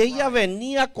moment with Y ella Christ.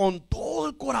 venía con todo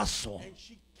el corazón. And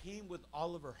she came with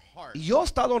all of her heart. Y yo he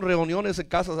estado en reuniones en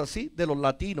casas así de los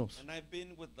latinos. And I've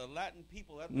been with the Latin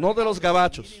people at No their de los houses,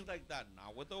 gabachos. meetings like that.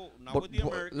 Not with the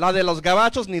Americans. La de los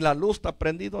gabachos ni la luz está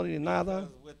prendido ni nada.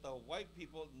 Because with the white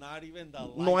people, not even the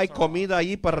No hay lights are comida on.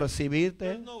 ahí para There's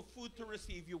recibirte. no food to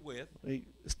receive you with. Y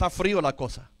está frío la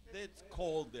cosa. It's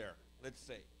cold there, let's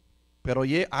say. Pero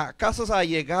a casas ha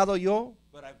llegado yo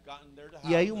But I've gotten there to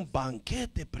y hay houses, un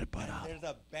banquete preparado. there's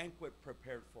a banquet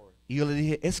prepared for it. Y yo le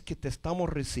dije, es que te estamos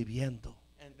recibiendo.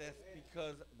 And that's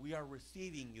Because we are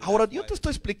receiving you. Ahora That's yo why te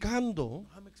estoy explicando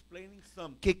I'm explaining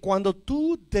something que cuando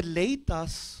tú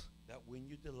deleitas that when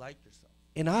you delight yourself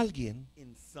en alguien,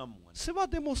 in someone, se va a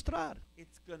demostrar.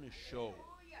 it's going to show.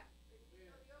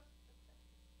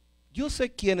 Yo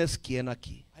sé quién es quién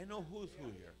aquí. I know who's who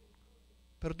here.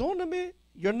 Perdóname,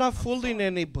 you're not fooling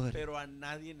anybody. Pero a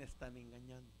nadie le están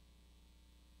engañando.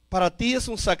 Para ti es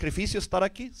un sacrificio estar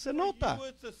aquí, se For nota. you,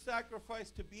 it's a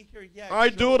sacrifice to be here. Yeah, I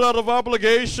it do it shows. out of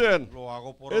obligation. Lo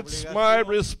hago por It's my obligación,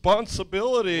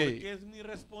 responsibility. porque es mi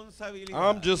responsabilidad.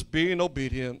 I'm just being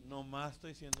obedient. Nomás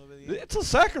estoy siendo obediente. It's a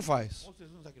sacrifice. Oh, sí,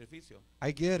 es un sacrificio.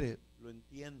 I get it. Lo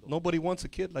entiendo. Nobody wants a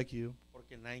kid like you.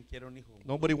 Porque nadie quiere un hijo.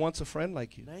 Nobody wants a friend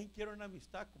like you. Nadie quiere una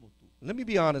amistad como tú. Let me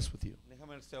be honest with you.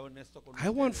 Déjame ser honesto con I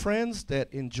want ustedes. friends that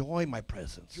enjoy my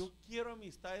presence. Yo quiero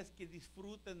amistades que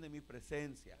disfruten de mi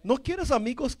presencia. ¿No quieres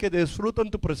amigos que disfrutan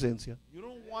tu presencia? You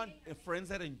don't want friends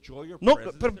that enjoy your No,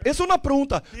 presence. pero es una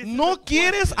pregunta. This is ¿No a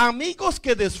quieres question. amigos que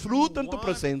You disfruten tu want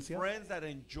presencia? friends that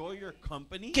enjoy your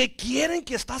company, Que quieren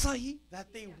que estás ahí. that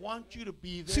they want you to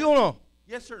be there. ¿Sí o no?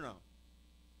 Yes or no?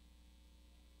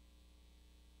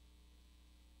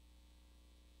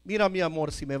 Mira, mi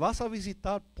amor, si me vas a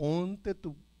visitar, ponte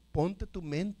tu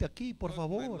mente aquí, por Look,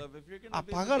 my favor. love, if you're gonna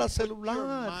Apaga la visit me, put your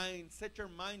celular. mind- set your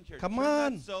mind here. Come Turn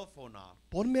on. that cell phone off.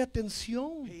 Ponme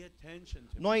atención. Pay attention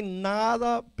to No me. hay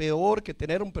nada peor que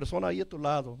tener una persona ahí a tu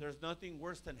lado There's nothing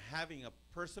worse than having a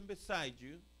person beside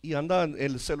you y anda en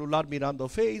el celular mirando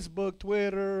Facebook,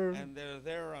 Twitter and they're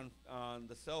there on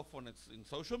the cell phone, it's in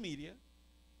social media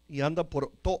y anda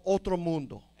por otro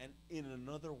mundo. and in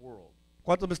another world.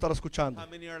 ¿Cuántos me están escuchando? How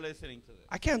many are listening to this?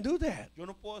 I can't do that. Yo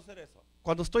no puedo hacer eso.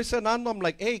 Cuando estoy cenando, I'm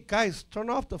like, hey, guys, turn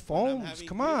off the When I'm phones. having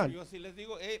Come dinner, on. Yo sí les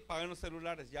digo, hey, paguen los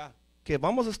celulares ya. Que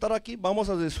vamos a estar aquí, vamos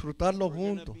a disfrutarlo We're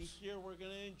gonna juntos. be here, we're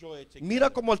gonna enjoy it Mira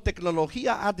together. cómo la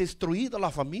tecnología ha destruido la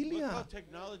Look how familia.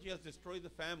 technology has destroyed the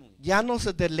family. Ya no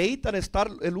se deleitan estar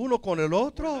el uno con el We're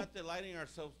otro. not delighting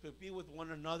ourselves to be with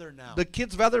one another now. The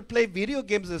kids rather play video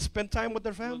games than spend time with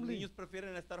their Los family. niños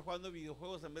prefieren estar jugando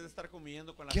videojuegos en vez de estar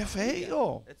comiendo con la ¡Qué familia.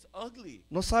 feo! It's ugly.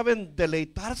 No saben They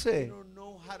deleitarse. don't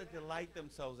know how to delight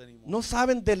themselves anymore. No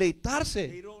saben They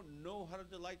deleitarse. don't know how to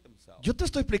delight themselves. Yo te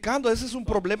estoy explicando, ese es un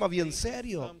So problema I'm bien explaining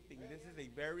serio. something. This is a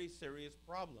very serious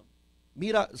problem.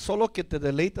 Mira, solo que te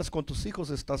deleitas con tus hijos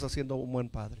estás haciendo un buen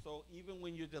padre. So even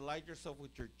when you delight yourself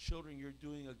with your children, you're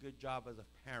doing a good job as a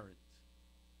parent.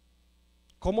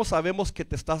 ¿Cómo sabemos que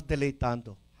te estás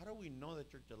deleitando? How do we know that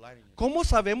you're delighting yourself? ¿Cómo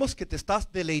sabemos que te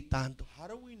estás deleitando? How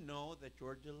do we know that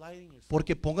you're delighting yourself?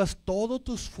 Porque pongas todas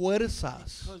tus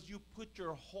fuerzas Because you put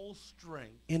your whole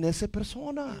strength en esa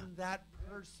persona. in that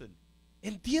person.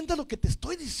 Entiende lo que te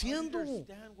estoy diciendo.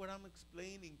 Understand what I'm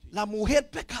explaining to you. La mujer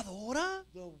pecadora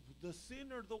The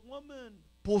sinner, the woman,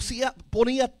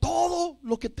 ponía todo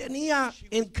lo que tenía she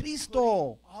en was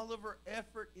Cristo. putting all of her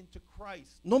effort into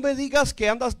Christ. No me digas que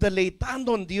andas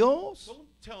deleitando en Dios. Don't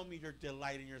tell me you're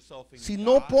delighting yourself in Si God.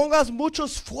 no pongas mucho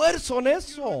esfuerzo en You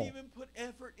eso. don't even put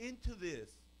effort into this.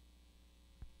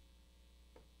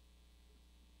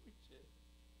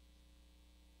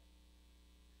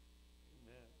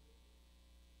 Amen.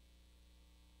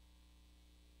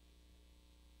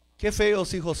 Qué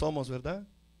feos hijos somos, ¿verdad?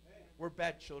 We're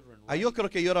bad children, Ah, right? yo creo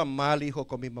que yo era mal hijo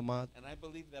con mi mamá. And I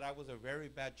believe that I was a very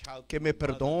bad child. Que to me my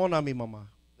mother, perdona mi mamá.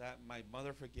 that my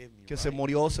mother forgave me, Que se right?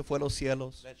 murió, se fue a los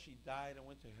cielos. That she died and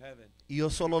went to heaven. Y yo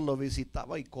solo lo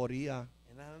visitaba y corría.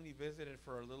 And I only visited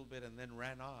for a little bit and then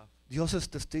ran off. Dios es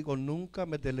testigo, nunca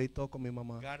me deleitó con mi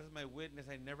mamá. God is my witness.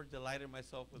 I never delighted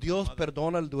myself with Dios my mother.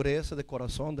 perdona el dureza de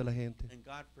corazón de la gente. And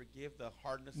God forgive the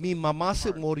hardness Mi of mamá se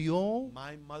heart. murió.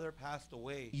 My mother passed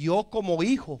away. Yo como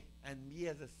hijo And me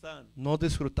as a son no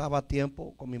disfrutaba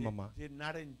tiempo con mi mamá. did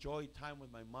not enjoy time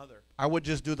with my mother. I would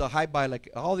just do the hi bye like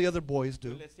all the other boys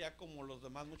Yo do. le decía como los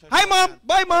demás muchachos Hi mom, hacían,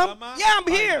 bye mom. "Hola, ma, Yeah, I'm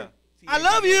bye, here. ma. Sí, I ya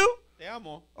love llegué. you. Te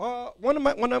amo.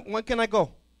 When can I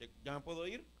go? ¿Ya me puedo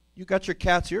ir? You got your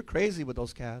cats. You're crazy with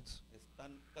those cats.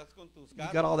 Estás con tus You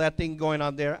gatos. got all that thing going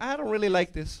on there. I don't really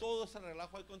like this. Todo ese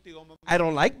relajo ahí contigo, mamá. I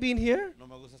don't like being here. No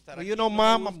me gusta estar Well, aquí. you know, no me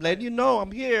mom, I'm gusta. letting you know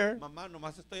I'm here. Mamá,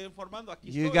 nomás estoy informando.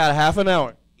 Aquí You estoy. got half an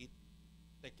hour. Y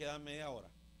te queda media hora.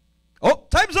 Oh,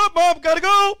 time's up, mom. Gotta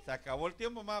go. Se acabó el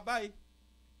tiempo, mamá. Bye.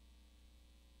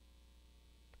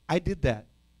 I did that.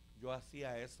 Yo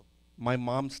hacía eso. My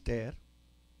mom's dead,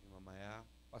 Mi mamá ya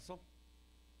pasó.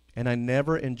 and I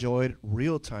never enjoyed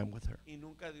real time with her. Y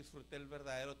nunca disfruté el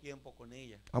verdadero tiempo con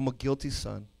ella. I'm a guilty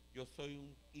son. Yo soy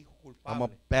un hijo I'm a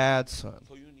culpable. bad son.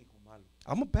 Soy un hijo malo.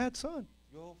 I'm a bad son.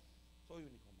 Yo soy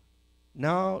un hijo malo.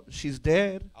 Now she's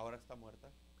dead, Ahora está muerta.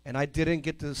 and I didn't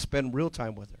get to spend real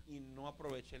time with her. Y no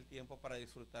aproveché el tiempo para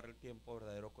disfrutar el tiempo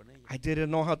verdadero con ella. I didn't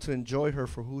know how to enjoy her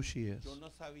for who she is. Yo no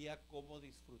sabía cómo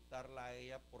disfrutarla a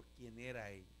ella por quien era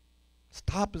ella.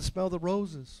 Stop and smell the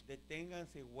roses.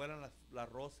 Deténganse y huelan las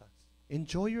rosas.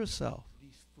 Enjoy yourself.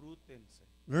 Disfrútense.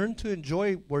 Learn to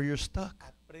enjoy where you're stuck.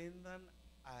 Aprendan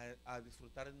a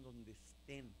disfrutar en donde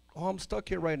estén. Oh, I'm stuck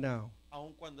here right now.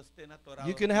 Aun cuando estén atorados.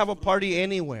 You can have a party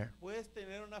anywhere. Puedes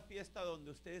tener una fiesta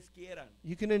donde ustedes quieran.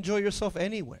 You can enjoy yourself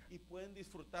anywhere. Y pueden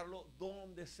disfrutarlo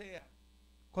donde sea.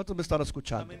 ¿Cuántos me están How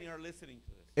escuchando? many are listening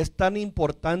to this? Es tan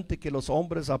importante que los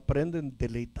hombres aprenden a It's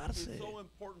deleitarse. so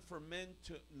important for men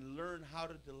to learn how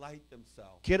to delight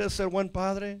themselves. ¿Quieres ser buen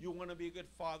padre? You want to be a good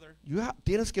father?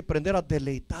 Tienes que aprender a You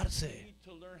deleitarse. need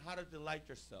to learn how to delight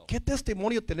yourself. ¿Qué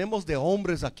testimonio tenemos de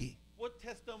hombres aquí? What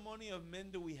testimony of men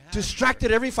do we have?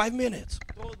 Distracted every 5 minutes.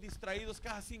 Todos distraídos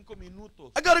cada 5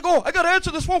 minutos. I gotta go. I gotta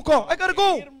answer this phone call. I gotta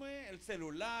go. Irme, el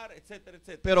celular, etcétera,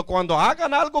 etcétera. Pero cuando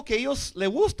hagan algo que ellos les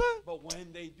gusta, But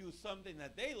when they do something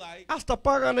that they like, hasta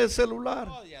pagan el celular.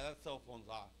 oh yeah, that cell phone's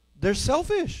off. They're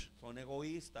selfish. Son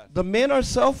egoístas. The men are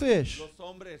selfish. Los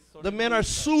hombres son The men are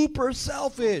egoístas. super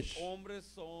selfish. Los hombres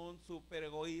son super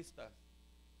egoístas.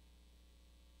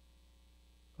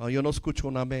 Oh, yo no escucho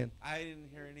un amén. I didn't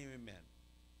hear any amen.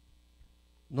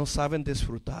 No saben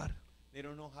disfrutar. They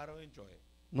don't know how to enjoy it.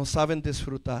 No saben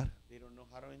disfrutar. They don't know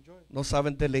how to enjoy it. No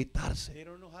saben deleitarse. They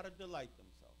don't know how to delight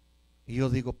themselves. Y yo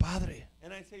digo, Padre,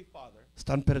 And I say, Father,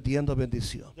 están perdiendo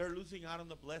bendición they're losing out on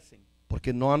the blessing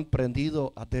porque no han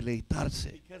aprendido a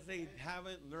deleitarse because they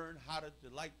haven't learned how to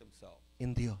delight themselves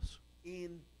en Dios.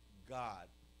 in God.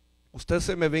 Usted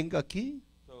se me venga aquí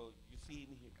So you see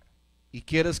in here, y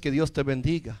quieres que Dios te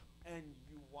bendiga. and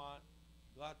you want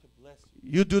God to bless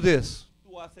you. You do this.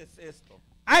 Tú haces esto.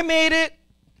 I made it.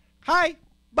 Hi.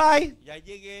 Bye. Ya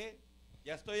llegué,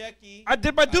 ya estoy aquí. I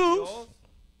did my dues. Adiós,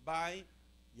 bye,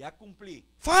 ya cumplí.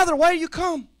 Father, why you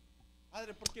come?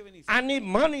 Padre, ¿por qué veniste? I need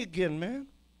money again, man.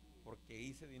 Porque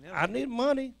hice dinero. I need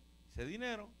money. Hice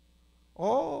dinero.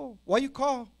 Oh, why you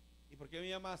call? ¿Y por qué me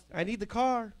llamaste? I need the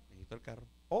car. Necesito el carro.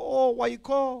 Oh, why you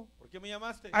call? ¿Por qué me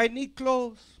llamaste? I need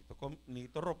clothes.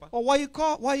 Necesito ropa. Oh, why you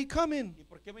call? Why you coming? ¿Y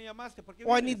por qué me llamaste? ¿Por qué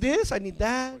Oh, I vienes? need this. I need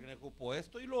that. Porque ocupo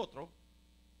esto y lo otro.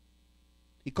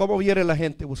 ¿Y cómo viene la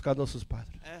gente buscando a sus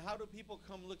padres? And how do people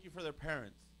come looking for their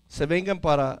parents? ¿Se vengan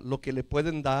para lo que le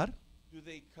pueden dar Do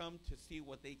they come to see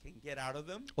what they can get out of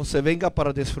them? o se venga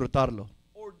para disfrutarlo?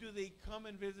 Or do they come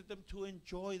and visit them to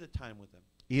enjoy the time with them?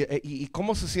 ¿Y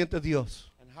cómo se siente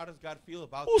Dios? And how does God feel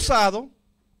about Usado,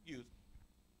 used?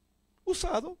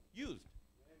 usado. Used.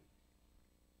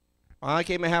 I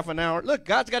came in half an hour. Look,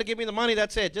 God's got to give me the money.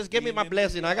 That's it. Just give me my Vine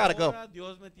blessing. I media got to go. hora,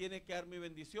 Dios me tiene que dar mi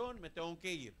bendición, me tengo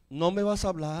que ir. ¿No me vas a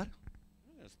hablar?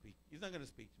 I'm not gonna speak. He's not going to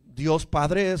speak to me. Dios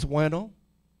Padre es bueno.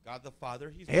 God the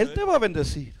Father, He's Él good. te va a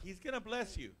bendecir. He's going to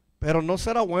bless you. Pero no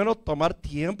será bueno tomar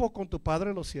tiempo con tu Padre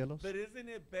en los cielos. But isn't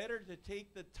it better to take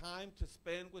the time to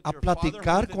spend with A your Father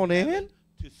platicar who's in con heaven, Él?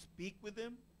 to speak with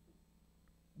Him?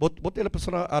 Vos a la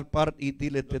persona al par y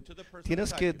dile, Look to the person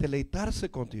tienes beside que you deleitarse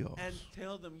con Dios. and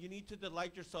tell them you need to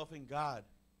delight yourself in God.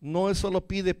 No es solo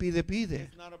pide, pide, pide.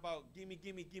 It's not about gimme,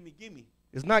 gimme, gimme, gimme.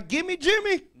 It's not gimme,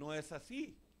 Jimmy. No es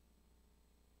así.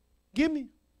 Gimme.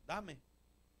 Dame.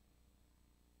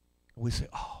 We say,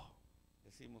 oh,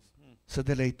 Decimos, se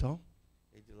deleitó.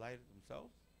 they delighted themselves.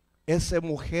 Esa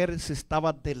mujer se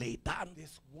estaba deleitando.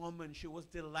 This woman, she was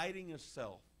delighting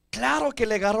herself. Claro que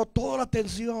le agarró toda la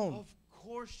atención. Of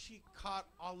course, she caught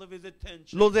all of his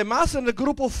attention. Los demás en el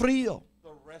grupo frío. The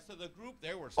rest of the group,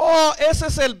 they were. Oh, ese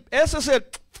es el,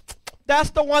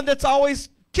 that's the one that's always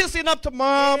kissing up to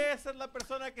mom, Esa es la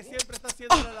persona que siempre está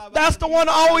haciéndole la that's the one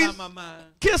barriguita a la always mamá,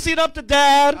 kissing up to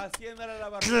dad. haciéndole la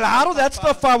barriguita Claro, al that's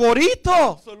the papá. favorito.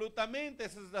 Absolutamente,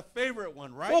 this is the favorite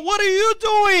one, right? Well, what are you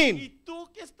doing? ¿Y tú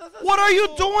qué estás haciendo? What are you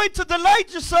doing to delight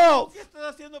yourself? ¿Qué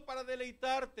estás haciendo para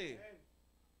deleitarte?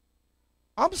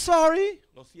 I'm sorry.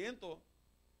 Lo siento.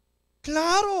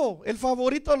 Claro, el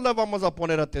favorito le vamos a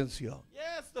poner atención.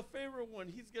 Yes, the favorite one.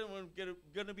 He's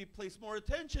gonna be placed more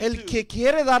attention El to. que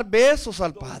quiere dar besos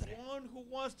al The padre. one who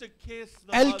wants to kiss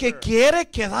the El que mother. quiere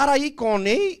quedar ahí con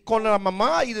él, con la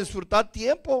mamá y disfrutar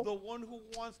tiempo. The one who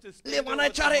wants to stay Le van there a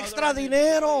with the echar mother extra and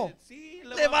dinero. enjoy it. Sí,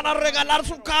 Le van a regalar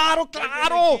su dinero. carro, They're gonna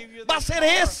claro. give you Va a the ser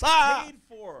car esa. paid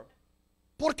for.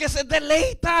 Porque se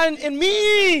deleita en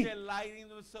mí. They're delighting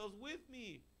themselves with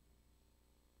me.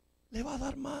 Le va a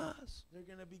dar más. They're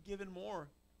going to be given more.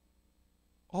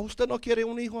 ¿O usted no quiere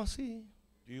un hijo así?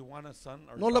 Do you want a son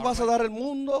or ¿No le vas a daughter? dar el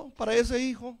mundo para ese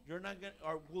hijo? You're not gonna,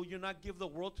 or will you not give the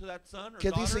world to that son or Que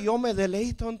daughter? dice, yo me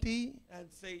deleito en ti, And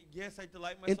say, yes, I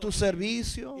delight en myself tu in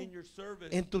servicio, you, in your service,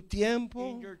 en tu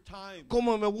tiempo. in your time.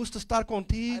 Cómo me gusta estar I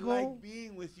contigo. like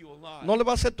being with you a lot. No le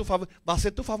va a ser va a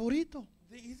ser tu favorito.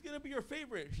 He's going to be your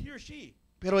favorite, he or she.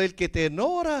 Pero el que te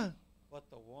ignora, But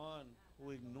the one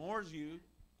who ignores you,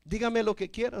 dígame lo que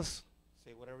quieras,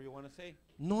 say whatever you want to say.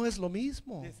 no es lo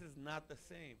mismo. This is not the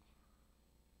same.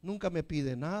 Nunca me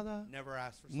pide nada, Never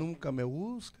asks for something. nunca me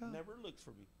busca. Never looks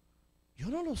for me. Yo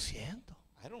no lo siento.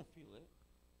 I don't feel it.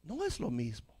 No es lo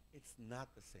mismo. It's not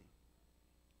the same.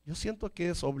 Yo siento que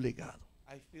es obligado.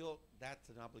 I feel that's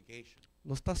an obligation.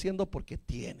 Lo está haciendo porque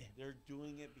tiene. They're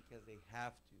doing it because they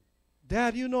have to.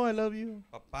 Dad, you know I love you.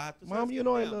 Papá, tú Mom, sabes you que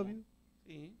know te I amo. love you.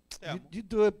 Sí, te You, amo. you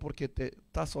do it porque te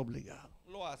estás obligado.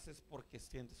 Lo haces porque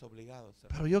sientes obligado. a hacerlo.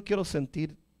 Pero yo quiero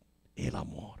sentir el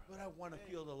amor. But I want to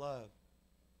feel the love.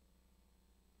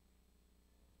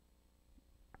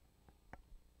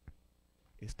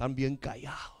 Están bien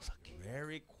callados aquí.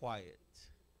 Very quiet.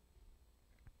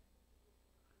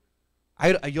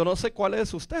 Ay, yo no sé cuál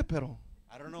es usted, pero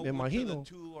I don't know Me which of imagino the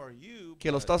two are you,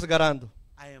 que lo but estás ganando.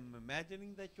 I am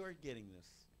imagining that you're getting this.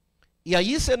 Y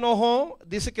allí se enojó,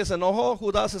 dice que se enojó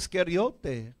Judas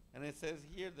Iscariote. And it says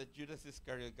here that Judas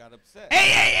Iscariot got upset.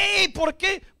 ¡Ey! ¿Por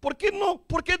qué? ¿Por qué no?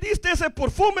 ¿Por qué diste ese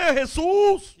perfume a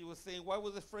Jesús? He was saying, why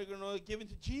was the fragrant oil given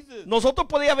to Jesus? Nosotros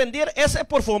podíamos vender ese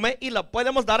perfume y le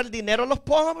podemos dar el dinero a los He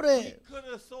pobres. could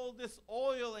have sold this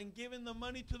oil and given the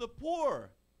money to the poor.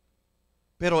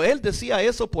 Pero él decía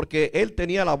eso porque él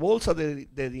tenía la bolsa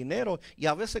de dinero y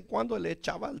a veces cuando le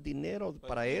echaba el dinero But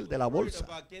para he él was de la worried bolsa.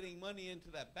 about getting money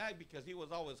into that bag because he was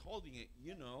always holding it.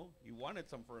 You know, he wanted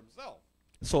some for himself.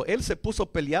 So, él se puso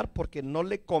a pelear porque no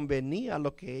le convenía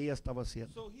lo que ella estaba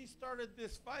haciendo. So he started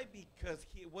this fight because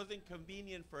it wasn't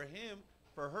convenient for him,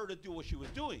 for her to do what she was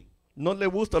doing. No le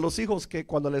gusta a los hijos que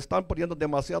cuando le están poniendo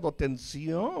demasiado You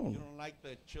atención, don't like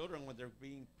the children when they're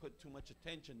being put too much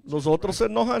attention to, los otros se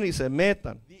right? enojan y se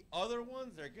metan. The other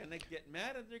ones, they're going to get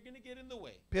mad and they're going to get in the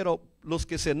way. Pero los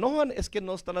que se enojan es que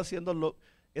no están haciendo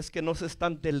es que no se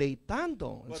están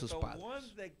deleitando en But sus the padres.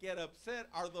 ones that get upset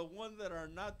are the ones that are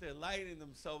not delighting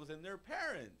themselves in their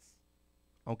parents.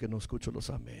 Aunque no escucho los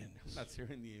amenes. I'm not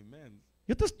hearing the amen.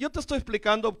 Yo te estoy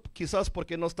explicando quizás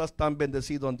porque no estás tan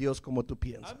bendecido en Dios como tú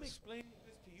piensas. I'm explaining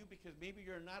this to you because maybe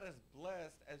you're not as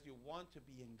blessed as you want to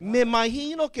be in God. Me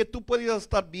imagino que tú podías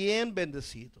estar bien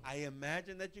bendecido. I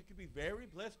imagine that you could be very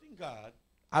blessed in God.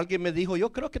 Alguien me dijo,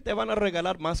 yo creo que te van a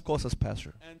regalar más cosas,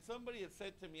 Pastor. And somebody had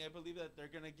said to me, I believe that they're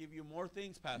going to give you more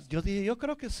things, Pastor. Yo dije, yo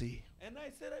creo que sí, And I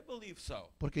said, I believe so.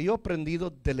 porque yo he aprendido a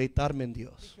deleitarme en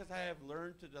Dios. Because I have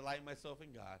learned to delight myself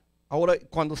in God. Ahora,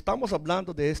 cuando estamos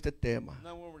hablando de este tema,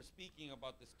 Now when we're speaking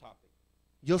about this topic,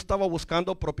 yo estaba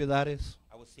buscando propiedades,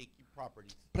 I was seeking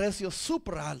properties. precios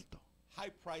súper altos.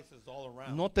 High prices all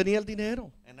around. No tenía el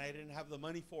dinero. And I didn't have the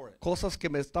money for it. Cosas que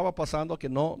me estaba pasando que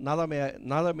no, nada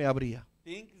me abría.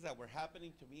 Things that were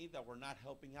happening to me that were not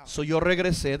helping out. So yo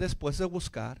regresé después de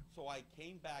buscar So I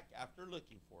came back after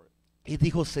looking for it. y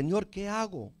dijo, Señor, ¿qué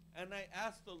hago? And I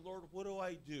asked the Lord, what do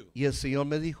I do? Y el Señor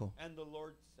me dijo, And the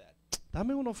Lord said,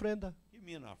 dame una ofrenda. give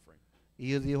me an offering. Y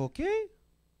yo dijo, ¿qué?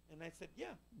 And I said,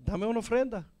 yeah. Dame una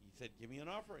ofrenda. He said, give me an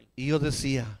offering. Y yo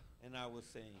decía, And I was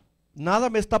saying, nada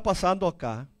me está pasando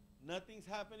acá. nothing's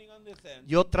happening on this end.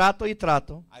 Yo trato y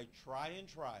trato. I try and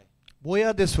try. Voy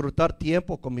a disfrutar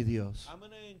tiempo con mi Dios. I'm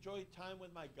going to enjoy time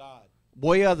with my God.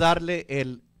 Voy a darle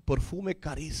el perfume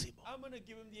carísimo. I'm going to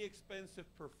give him the expensive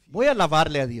perfume. Voy a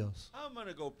alabarle a Dios. I'm going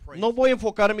to go pray. No voy a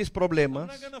enfocar en mis I'm problemas.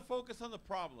 not going to focus on the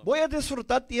problem. Voy a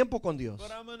disfrutar tiempo con Dios.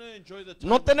 But I'm going to enjoy the time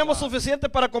No with tenemos God. suficiente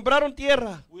para comprar una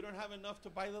tierra. We don't have enough to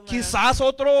buy the land. Quizás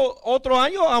otro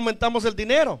año aumentamos el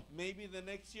dinero. Maybe the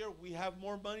next year we have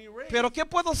more money raised. Pero ¿qué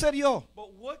puedo hacer yo? But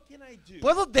what can I do?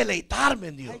 Puedo deleitarme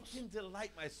en I Dios. can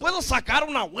delight myself. Puedo sacar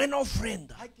una buena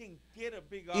ofrenda I can get a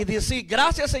big y offering. decir,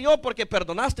 gracias Señor porque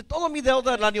perdonaste todo mi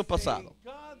deuda del año Say, pasado.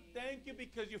 God, thank you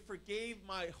because you forgave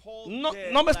my whole No,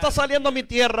 debt no me está last saliendo year. mi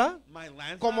tierra, My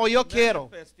land's como not yo quiero.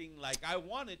 manifesting like I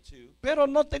wanted to, pero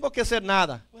no tengo que hacer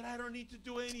nada. but I don't need to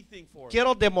do anything for it.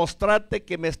 Quiero demostrarte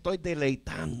que me estoy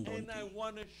deleitando en And I ti.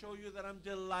 want to show you that I'm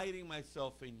delighting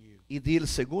myself in you. Y di el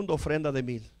segundo ofrenda de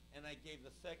 1,000. And I gave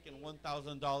the second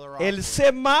 $1,000 El offering.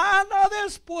 semana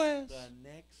después The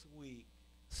next week,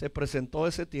 se presentó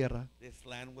esa tierra, this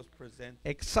land was presented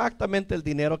exactamente el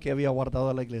dinero que había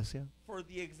guardado la iglesia. for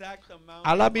the exact amount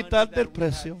A la of money mitad that del we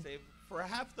precio. had saved, for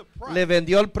half the price. Le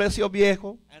vendió el precio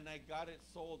viejo, And I got it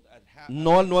sold at half.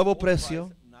 No al nuevo old precio.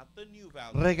 price, not the new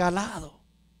value. regalado.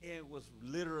 It was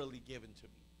literally given to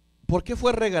me. ¿Por qué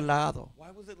fue regalado?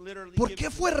 Why was it literally ¿Por given qué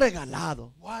to fue me?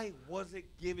 regalado? Why was it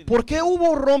given? ¿Por qué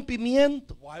hubo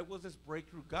rompimiento? Why was this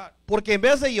breakthrough got? Porque en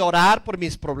vez de llorar por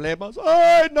mis problemas,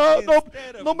 ay,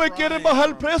 no me quieren bajar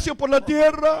el precio por la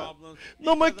tierra,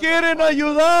 no me quieren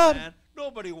ayudar.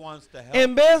 Nobody wants to help.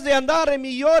 En vez de andar en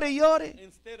mi llore y llore,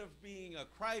 Instead of being a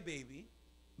crybaby,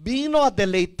 vino a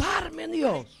deleitarme en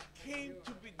Dios. came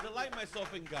to delight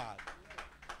myself in God.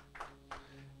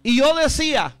 Y yo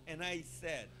decía, And I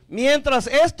said, mientras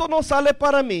esto no sale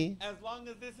para mí, as long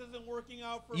as this isn't working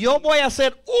out for yo me, voy a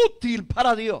ser útil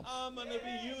para Dios. I'm going to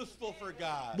be useful for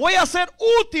God. Voy a ser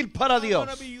útil para I'm Dios.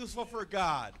 going to be useful for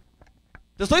God.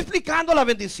 Te estoy explicando la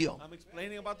bendición. I'm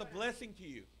explaining about the blessing to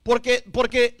you.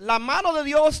 Porque la mano de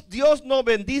Dios, Dios no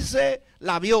bendice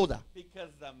la viuda.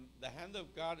 Because the hand of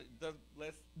God does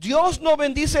bless. Dios no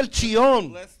bendice el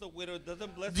chión. Bless the widow. It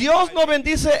doesn't bless Dios the no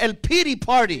bendice el pity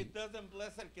party. It doesn't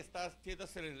bless el que está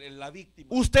haciéndose la víctima.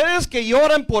 Ustedes que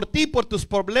lloran por ti, por tus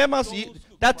problemas,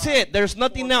 that's it. There's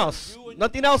nothing else.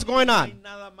 Nothing else going No hay on.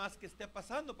 nada más que esté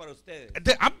pasando para ustedes.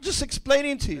 I'm just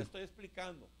explaining to Le you. estoy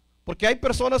explicando. Porque hay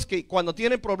personas que cuando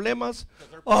tienen problemas,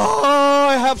 oh,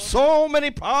 I have so many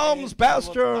problems, Tengo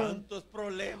Pastor. tantos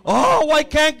problemas. Oh, why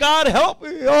can't God help me?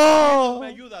 Me Oh,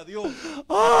 ayuda Dios.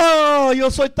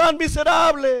 yo soy tan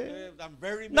miserable. I'm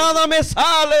very Nada me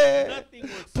sale. Nothing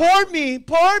works Por mí,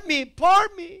 por mí,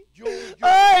 por mí. Yo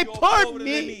Ay, por pobre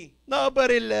de mí. mí.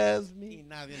 Nobody loves Y me.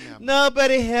 nadie me ama.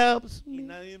 Nobody helps Y me.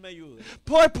 nadie me ayuda.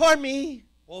 Por mí.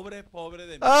 Pobre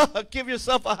de mí. Oh, give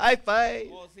yourself a high five.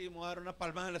 Oh, sí, me voy a dar una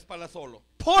palmada en la espalda solo.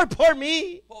 Por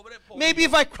me. Pobre. Maybe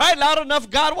if I cry loud enough,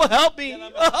 God will help me. Y a lo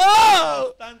mejor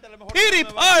Oh, bastante, a lo mejor pity Dios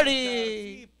me va a party.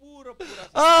 escuchar. Sí, pura.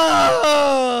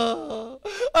 oh,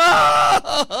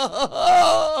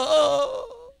 oh.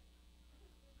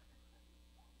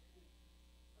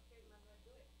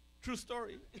 True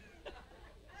story.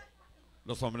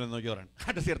 Los hombres no lloran.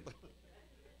 No es cierto.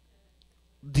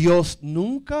 Dios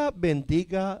nunca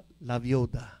bendiga la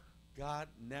viuda. God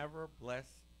never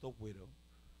blessed the widow.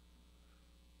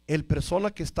 El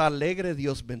persona que está alegre,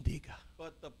 Dios bendiga.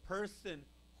 But the person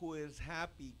who is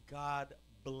happy, God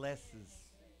blesses.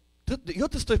 Yo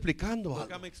te estoy explicando Look,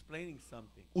 algo. I'm explaining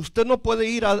something. Usted no puede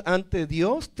ir ante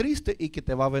Dios triste y que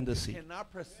te va a You bendecir.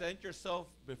 cannot present yourself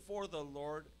before the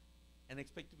Lord and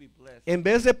expect to be blessed. En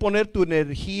vez de poner tu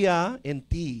energía en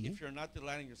ti, If you're not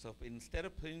delighting yourself, instead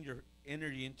of putting your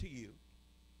energy into you,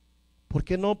 ¿por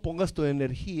qué no pongas tu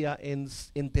energía en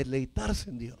deleitarse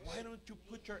en Dios? why don't you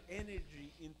put your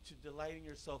energy into delighting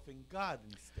yourself in God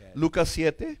instead? Lucas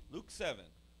 7, Luke 7,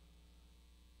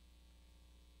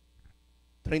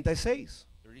 36.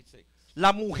 36.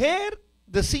 La mujer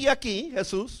decía aquí,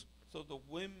 Jesús, So the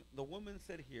woman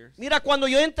said here, mira, cuando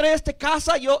yo entré a esta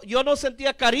casa, yo no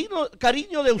sentía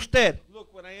cariño de usted.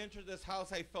 look, when I entered this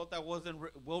house, I felt I wasn't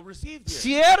well received here.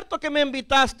 Cierto que me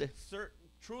invitaste,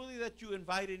 Truly that you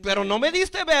invited pero me, no me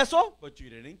diste beso, but you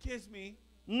didn't kiss me.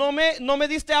 no me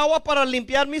diste agua para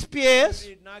limpiar mis You pies,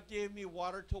 did not give me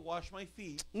water to wash my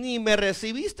feet, ni me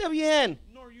recibiste bien.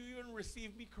 nor you even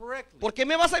received me correctly. ¿Por qué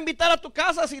me vas a invitar a tu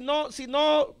casa si no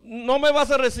me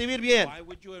vas a recibir bien? Why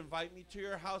would you invite me to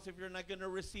your house if you're not going to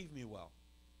receive me well?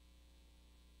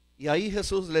 Y ahí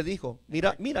Jesús le dijo,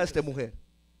 mira a esta mujer,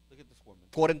 Look at this woman.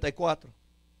 44.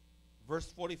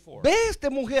 Verse 44. Ve esta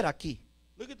mujer aquí.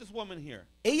 Look at this woman here.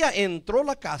 Ella entró a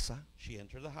la casa, She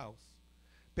entered the house,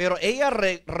 pero ella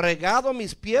regado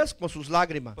mis pies con sus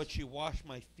lágrimas. but she washed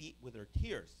my feet with her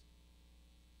tears.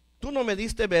 Tú no me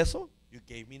diste beso, You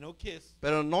gave me no kiss,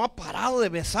 pero no ha parado de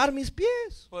besar mis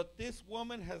pies. but this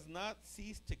woman has not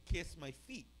ceased to kiss my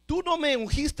feet. Tú no me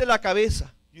ungiste la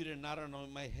cabeza You did not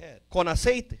anoint my head con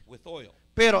aceite, with oil,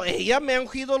 pero ella me ha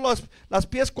ungido las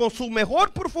pies con su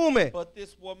mejor perfume. but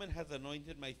this woman has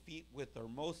anointed my feet with her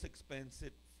most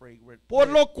expensive fragrant Por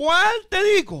oil. lo cual te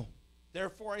digo,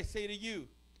 Therefore I say to you,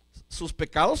 sus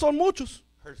pecados son muchos,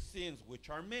 her sins, which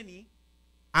are many,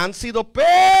 han sido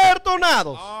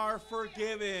perdonados. are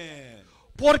forgiven.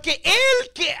 Porque el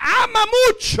que ama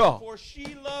mucho, For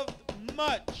she loved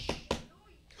much,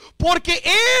 porque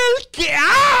el que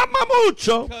ama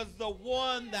mucho, because the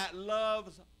one that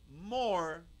loves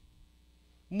more,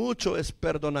 mucho es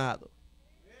perdonado.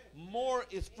 more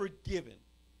is forgiven.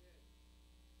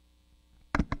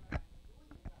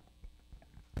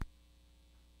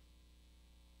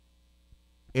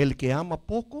 El que ama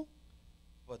poco,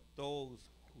 But those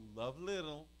who love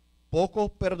little, poco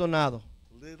perdonado.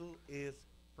 little is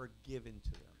forgiven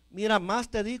to them. Mira, más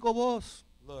te digo vos,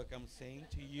 Look, I'm saying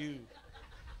to you,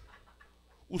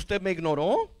 usted me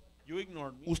ignoró, You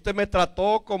ignored me. Usted me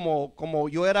trató como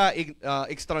yo era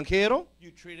extranjero.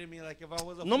 You treated me like if I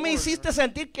was a No me foreigner. hiciste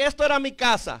sentir que esto era mi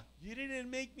casa. You didn't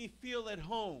make me feel at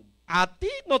home. A ti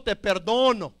no te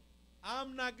perdono.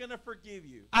 I'm not going to forgive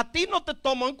you. A ti no te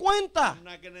tomo en cuenta. I'm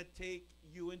not going to take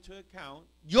you into account.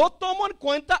 Yo tomo en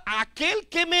cuenta a aquel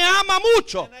que me ama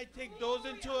mucho. And I take those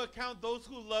into account, those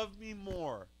who love me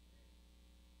more.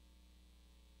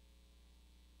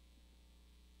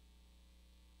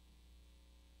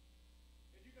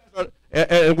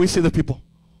 And we see the people.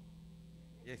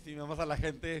 Y así vemos a la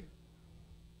gente.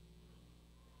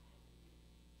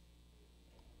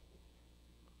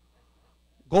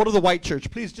 Go to the white church.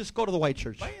 Please just go to the white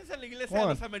church. Váyanse a la iglesia Come de on.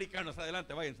 los americanos.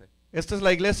 Adelante, váyanse. Esta es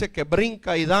la iglesia que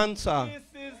brinca y danza This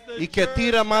is the y que church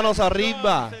tira manos that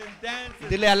arriba. jumps and dances,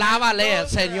 Dile, alábale al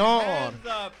throws their Señor. hands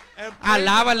up and praise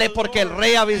Alábale the porque el Lord.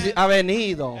 rey And ha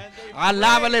venido.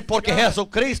 Alábale porque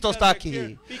Jesucristo está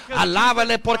aquí.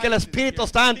 Alábale porque el Espíritu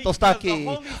Santo está aquí.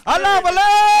 Alábale.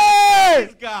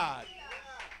 praise God.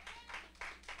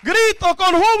 Grito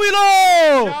con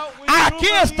júbilo. Aquí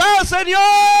está el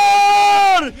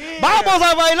Señor. Vamos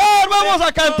a bailar, vamos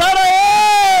a cantar a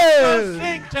So Él.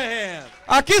 sing to him.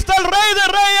 Aquí está el Rey de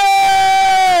For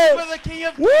Reyes. the King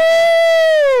of ¡Woo!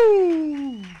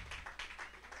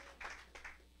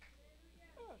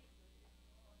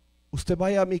 Usted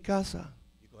vaya a mi casa.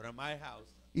 You go to my house.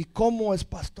 ¿Y cómo es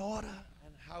pastora?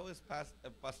 And how is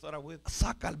Pastora with?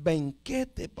 Saca el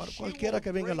banquete para She cualquiera will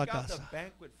que venga a la break out the casa.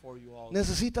 banquet for you all.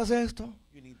 ¿Necesitas esto?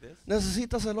 You need this.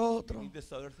 ¿Necesitas el You otro? need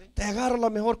this other thing. Te agarro la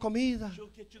mejor comida.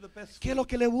 She'll get you the best ¿Qué es food. lo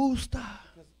que le gusta?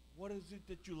 Because what is it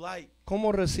that you like?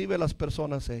 ¿Cómo recibe las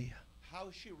personas ella?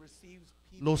 How she receives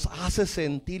people. Los hace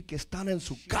sentir que están en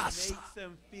su She casa. makes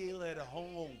them feel at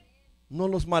home. No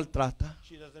los maltrata.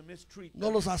 She doesn't mistreat No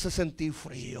them. los hace sentir She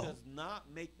frío. does not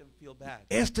make them feel bad.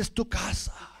 Esta es tu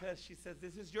casa. Because she says,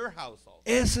 this is your house also.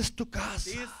 Esa es tu This casa.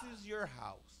 is your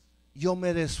house. Yo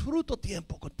me disfruto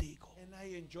tiempo contigo. And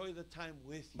I enjoy the time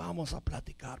with you. Vamos a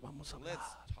platicar, vamos a Let's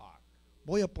hablar. talk.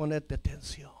 Voy a ponerte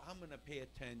atención. I'm going to pay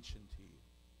attention to you.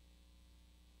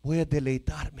 Voy a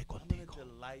deleitarme I'm going contigo. to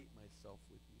delight myself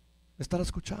with you. ¿Me estás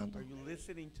escuchando? Are you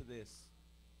listening to this?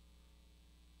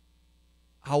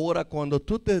 Ahora cuando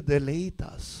tú te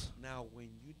deleitas Now, when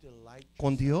you delight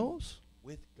con yourself Dios,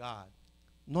 with God,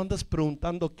 no andas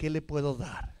preguntando qué le puedo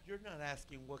dar. you're not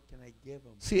asking, what can I give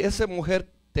him? Si esa mujer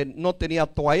no tenía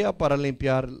toalla para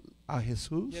limpiar a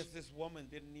Jesús, Yes, this woman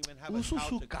didn't even have Puso a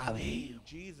su towel to clean cabello.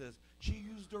 Jesus. She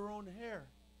used her own hair.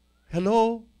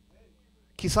 hello,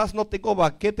 quizás no tengo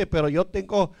baquete, pero yo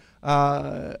tengo,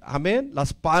 amén,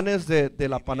 las panes de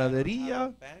la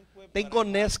panadería. Tengo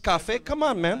Nescafé. Come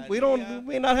on, man. We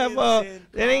not have it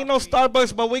ain't no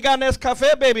Starbucks, but we got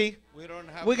Nescafé, baby.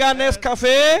 We got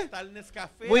Nescafé.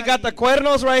 We got the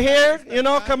cuernos right here. You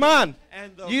know, come on.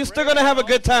 You still gonna have a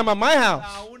good time at my house.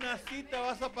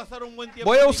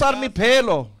 Voy a usar mi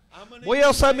pelo. Voy a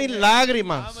usar mis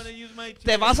lágrimas.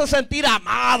 Te vas a sentir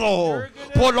amado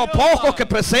por lo poco que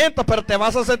presento, pero te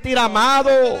vas a sentir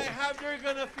amado.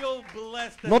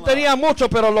 No tenía mucho,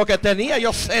 pero lo que tenía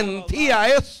yo sentía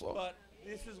eso.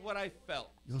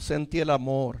 Yo sentí el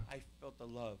amor.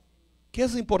 ¿Qué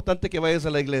es importante que vayas a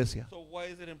la iglesia?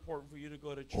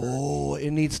 Oh,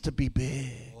 it needs to be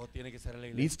big.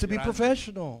 It needs to be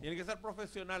professional. Tiene que ser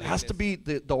profesional. It has to be,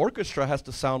 the orchestra has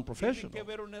to sound Tiene professional. que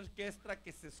haber una orquesta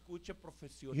que se escuche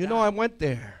profesional. You know, I went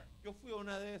there. Yo fui a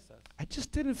una de esas. I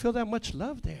just didn't feel that much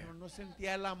love there. Pero no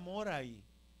sentía el amor ahí.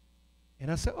 And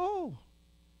I said, oh,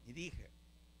 Y dije,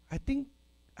 I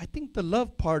think the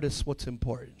love part is what's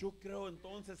important. yo creo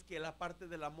entonces que la parte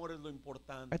del amor es lo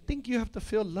importante. I think you have to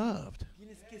feel loved.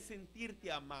 Tienes que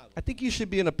sentirte amado. I think you should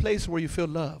be in a place where you feel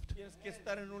loved. Tienes que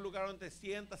estar en un lugar donde te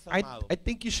sientas I amado.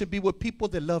 think you should be with people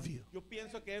that love you. Yo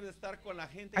pienso que debes estar con la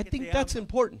gente I que think te that's ama.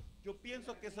 important. Yo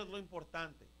pienso que eso es lo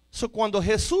importante. So cuando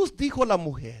Jesús dijo a la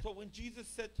mujer, So when Jesus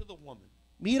said to the woman,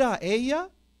 mira, ella,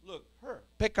 look, her,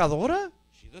 pecadora,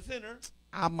 she's a sinner,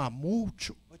 ama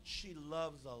mucho. but she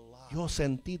loves a lot. Yo he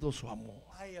sentido su amor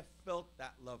I have felt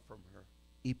that love from her.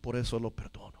 y por eso lo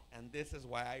perdono. And this is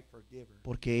why I forgive her.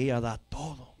 Porque ella da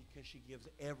todo. Because she gives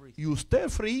everything. Y usted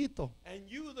frito, And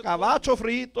you, the cabacho gold,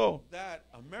 frito, that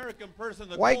American person,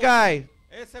 the white gold, guy,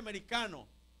 ese americano,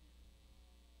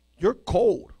 you're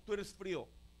cold. tú eres frío.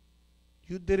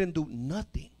 You didn't do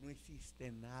nothing. No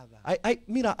hiciste nada.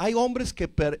 Mira, hay hombres que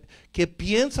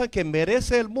piensan que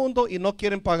merece el mundo y no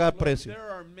quieren pagar Look, precio. there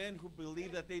are men who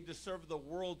believe that they deserve the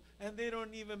world and they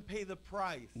don't even pay the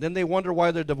price. Then they wonder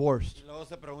why they're divorced. Y luego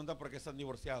se preguntan por qué están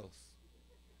divorciados.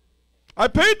 I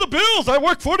paid the bills. I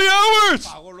worked 40 hours.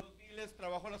 Pago los biles,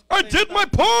 trabajo las I 40. did my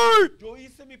part. Yo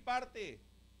hice mi parte.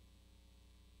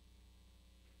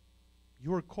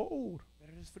 You're cold.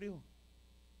 Pero eres frío.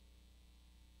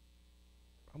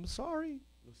 I'm sorry.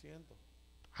 Lo siento.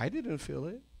 I didn't feel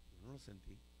it. Yo no lo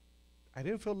sentí. I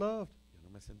didn't feel loved. Yo no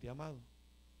me sentí amado.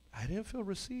 I didn't feel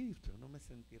received. Yo no me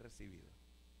sentí recibido.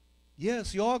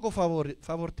 Yes, yo hago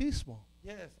favoritismo.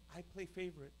 Yes, I play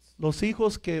favorites. Los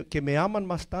hijos que me aman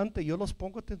bastante, yo los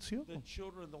pongo atención. The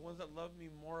children, the ones that love me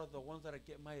more, are the ones that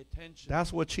get my attention.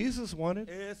 That's what Jesus wanted.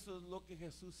 Eso es lo que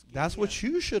Jesús quería. That's what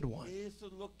you should want. Eso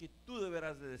es lo que tú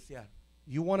deberás de desear.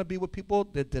 You want to be with people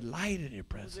that delight in your Tú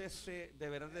presence.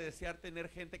 deberás de desear tener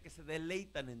gente que se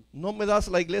deleitan en ti. No me das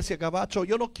la iglesia gabacho.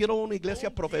 Yo no quiero una iglesia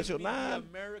Don't give me the profesional.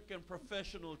 American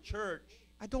professional church.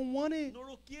 I don't want it. No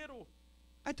lo quiero.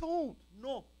 I don't.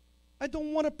 No. I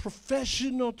don't want a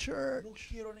professional No church.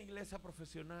 quiero una iglesia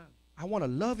profesional. I want a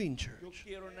loving Yo church.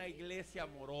 quiero una iglesia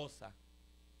amorosa.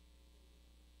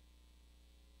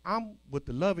 I'm with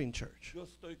the loving church. Yo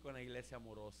estoy con la iglesia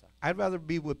amorosa. I'd rather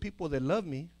be with people that love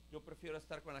me Yo prefiero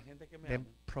estar con la gente que me than ama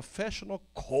professional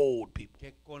cold people.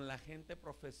 que con la gente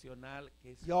profesional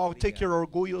que es Y'all take fría. your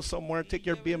orgullo somewhere. Take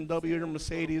your Llévense BMW, your el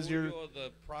Mercedes, your orgullo,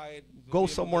 the pride, the go BMW.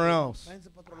 somewhere else. Váyanse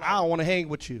pa' otro I lado. don't want to hang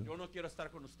with you. Yo no quiero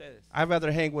estar con ustedes. I'd rather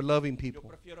hang with loving Yo people.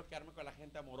 prefiero quedarme con la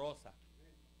gente amorosa.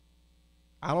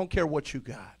 I don't care what you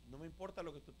got. No me importa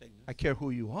lo que tú tengas. I care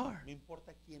who you are. Me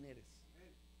importa quién eres.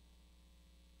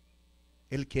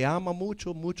 El que ama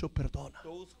mucho, mucho perdona.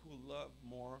 Those who love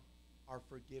more are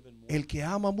forgiven more. El que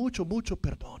ama mucho, mucho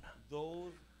perdona.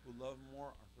 Those who love more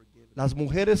are forgiven. Las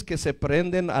mujeres que se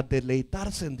prenden a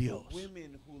deleitarse en Dios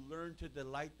Women who learn to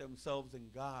delight themselves in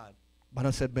God van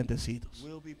a ser bendecidos.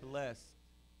 will be blessed.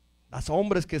 Los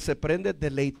hombres que se prenden a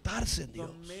deleitarse en The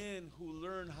Dios men who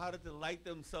learn how to delight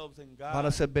themselves in van a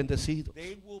God, ser bendecidos.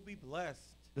 they will be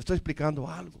blessed. Le estoy explicando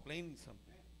algo. Explaining something.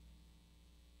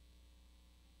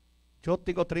 Yo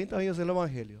tengo 30 años en el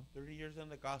Evangelio. 30 years in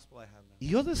the gospel I have now. Y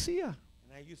yo decía,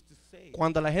 And I used to say,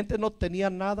 cuando la gente no tenía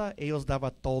nada, ellos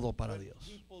daban todo para when Dios.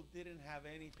 people didn't have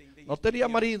anything, they No used to tenía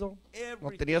give marido, everything no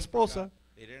tenía for esposa, God.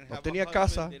 They didn't no have tenía a husband,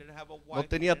 casa, they didn't have a wife, no they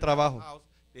tenía didn't have a trabajo. house,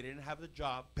 they didn't have the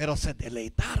job, pero se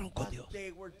deleitaron con but Dios.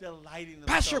 they were delighting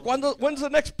Pastor, themselves in when's God.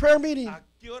 the next prayer meeting? ¿A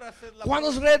qué horas es la ¿Cuándo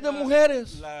es próxima- red de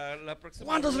mujeres? la próxima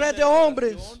 ¿Cuándo es reunión red de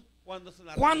hombres? oración? ¿Cuándo es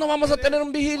la ¿Cuándo reunión vamos a de tener un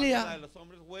mujeres? vigilia? ¿Cuándo la de los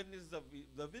hombres? When is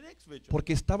the next vigil?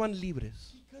 Porque estaban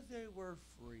libres. Because they were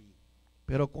free.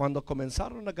 Pero cuando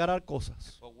comenzaron a ganar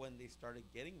cosas, But when they started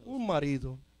getting those, un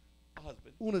marido, a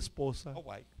husband, una esposa, a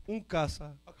wife, un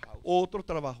casa, a house, otro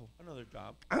trabajo. another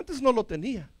job, Antes no lo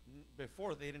tenía.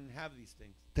 before they didn't have these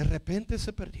things. De repente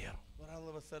se perdieron. But all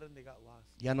of a sudden they got lost.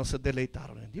 Ya no se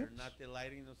deleitaron en Dios. They're not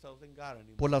delighting themselves in God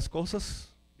anymore. Por las cosas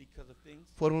Because of things,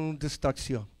 fueron una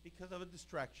distracción. because of a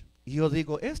distraction. Y yo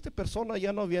digo, esta persona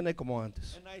ya no viene como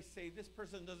antes. And I say, this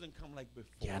person doesn't come like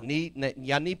before. Ya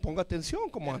ni ponga atención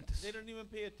como And antes. they don't even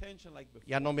pay attention like before.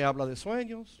 Ya no me habla de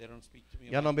sueños. They don't speak to me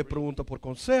Ya about no me dreams. pregunta por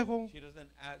consejo. She doesn't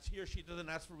ask, he or she doesn't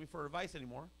ask for me for advice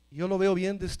anymore. Yo lo veo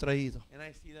bien distraído. And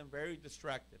I see them very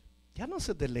distracted. Ya no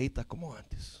se deleita como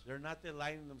antes. They're not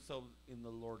delighting themselves in the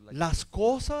Lord like Las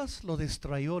before. cosas lo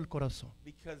distrayó el corazón.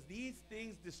 Because these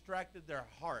things distracted their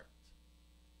heart.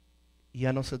 Y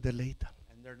ya no se deleitan.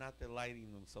 And they're not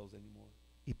delighting themselves anymore.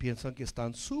 Y piensan que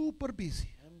están súper busy.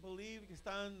 And believe que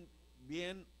están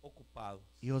bien ocupados.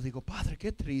 Y yo digo, Padre,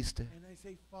 qué triste. And I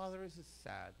say, Father, this is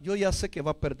sad. Yo ya sé que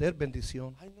va a perder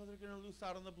bendición. I know they're going to lose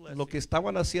out on the blessing. Lo que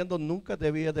estaban haciendo nunca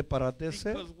debía de parar de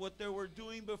ser. Because what they were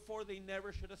doing before, they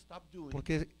never should have stopped doing.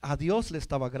 Porque a Dios le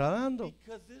estaba agradando.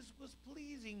 Because this was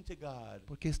pleasing to God.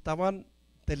 Porque estaban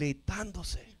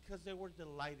deleitándose Because they were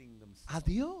delighting themselves. a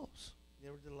Dios. They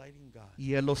were delighting God.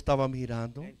 Y Él lo estaba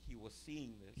mirando. And He was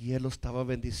seeing this. Y Él lo estaba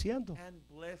bendiciendo. And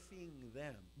blessing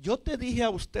them. Yo te dije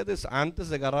a ustedes antes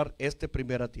de agarrar esta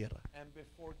primera tierra. And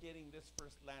before getting this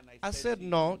first land, I I said said, to you,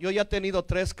 no, yo ya he tenido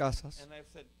 3 casas. and I've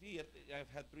said, I've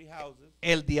had 3 houses.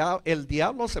 El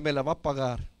diablo se me la va a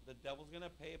pagar. The devil's going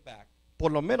to pay it back.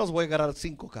 Por lo menos voy a agarrar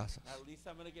 5 casas. At least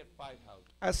I'm going to get 5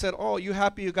 houses. I said, oh, you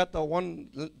happy you got the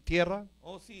one tierra?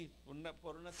 Oh, sí,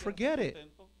 por una Forget tierra it.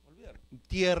 contento, olvídalo.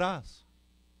 Tierras,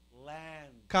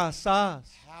 Land, casas.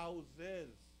 houses.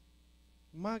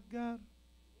 My God.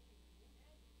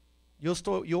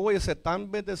 Yo voy a ser tan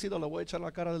bendecido, le voy a echar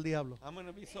la cara del diablo. I'm going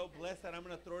to be so blessed that I'm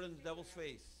going to throw it in the devil's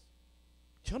face.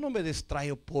 Yo no me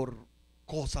distraigo por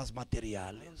cosas I don't get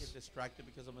materiales. distracted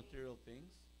because of material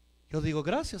things. Yo digo,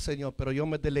 gracias Señor, pero yo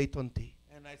me deleito en ti.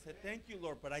 And I said, thank you,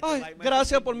 Lord, but I Ay, delight myself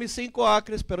gracias in por you. mis 5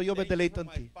 acres, pero yo me Thank you deleito for en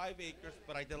my ti. 5 acres,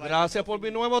 but I delight Gracias myself por in mi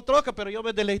you. nuevo troca, pero yo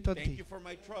me deleito en Thank ti. you for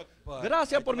my truck, but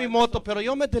Gracias I por mi delight moto, myself pero in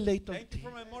yo you. me deleito en Thank you ti.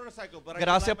 for my motorcycle, but I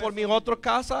Gracias delight por mi myself in otra you.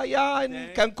 casa allá en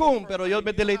Thank Cancún, you pero for yo my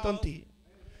me new deleito en house, ti.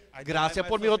 I Gracias delight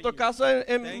por mi myself otra in you. casa en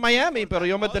Thank you Miami, for pero that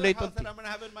yo me other deleito en house that ti. I'm gonna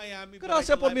have in Miami, but I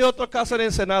Gracias por delight mi otra myself in casa en you.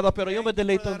 Ensenada, pero yo me Thank you for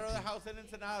deleito that en other ti. house in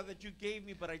Ensenada that you gave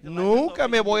me, but I delight Nunca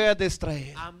myself me in voy you. a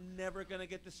distraer. I'm never gonna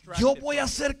get distracted. Yo voy a from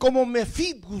ser you. como I'm gonna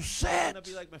Mephiboset.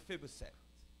 be like Mephibosheth.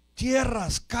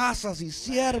 Tierras, casas y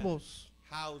siervos.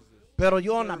 Houses. Pero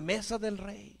yo en la servants, mesa del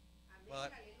rey.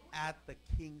 but at the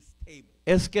king's table.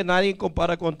 Es que nadie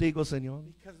compara contigo, Señor.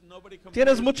 Because nobody compares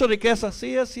Tienes mucha with you. riqueza,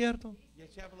 sí es cierto.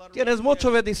 Yes, you have a lot of Tienes riches. mucha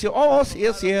bendición, You oh have a sí lot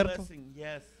es of cierto. blessing.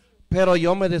 Yes. Pero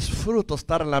yo me disfruto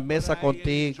estar en la mesa But I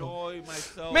contigo. enjoy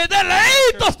myself Me in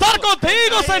deleito church. estar I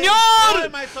contigo, enjoy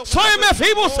Señor. myself Soy when I'm with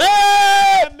you.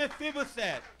 Mephiboset. I'm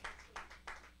Mephibosheth.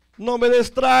 No me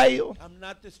distraigo. I'm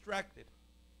not distracted.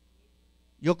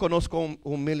 Yo conozco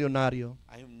un millonario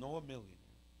I know a millionaire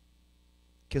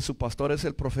que su pastor es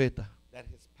el profeta. that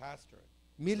his pastor.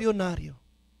 Millonario.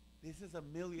 This is a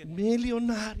millionaire.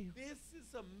 Millonario. This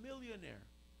is a millionaire.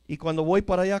 Y cuando voy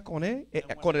para allá con él, And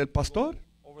when con I el pastor,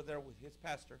 go over there with his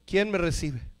pastor, ¿quién me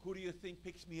recibe? who do you think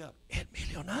picks me up? El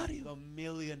millonario. The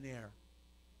millionaire.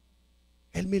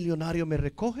 El millonario me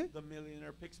recoge. The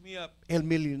millionaire picks me up. El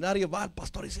millonario va al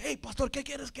pastor y dice, hey, pastor, ¿qué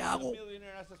quieres que The hago?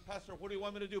 millionaire asks his pastor, what do you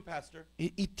want me to do, pastor?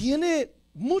 Y tiene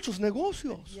muchos And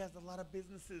negocios. he has a lot of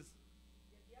businesses.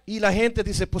 Y la gente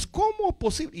dice, pues ¿cómo es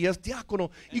posible? Y es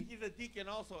diácono. And ¿Y he's a deacon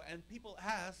also. And people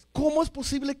ask, cómo es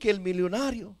posible que el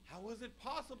millonario how is it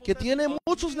possible que that tiene a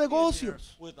muchos millionaire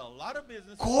negocios with a lot of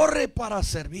business corre para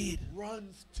servir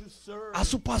runs to serve, a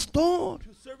su pastor?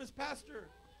 to serve his pastor?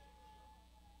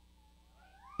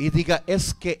 Y diga,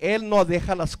 es que él no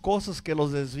deja las cosas que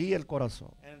los desvíe el corazón.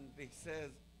 And he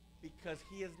says, because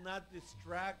he is not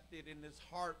distracted in his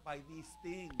heart by these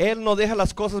things. Él no deja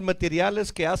las cosas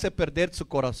materiales que hace perder su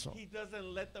corazón. He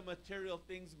doesn't let the material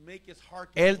things make his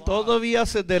heart Él get lost. todavía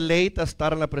se deleita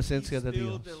estar en la He presencia de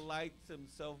still Dios. delights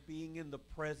himself being in the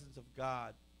presence of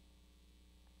God.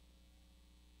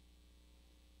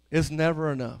 It's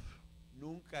never enough.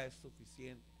 Nunca es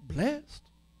suficiente. Blessed.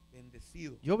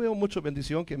 Bendecido. Yo veo mucha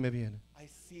bendición que me viene. I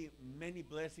see many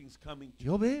blessings coming to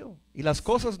Yo veo. Y las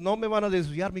cosas no me van a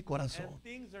desviar mi corazón. And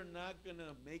things are not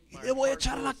gonna make Y my le voy a heart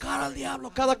echar go la cara al astray. diablo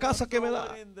I'm cada gonna casa que me throw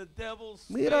da. it in the devil's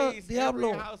Mira, face, diablo.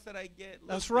 every house that I get. Look,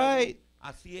 That's devil, right.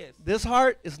 Así es. This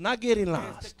heart is not getting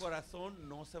Este lost. corazón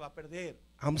no se va a perder.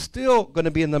 I'm still going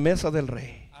to be in the mesa del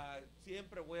rey.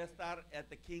 Siempre voy a estar at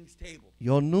the king's table.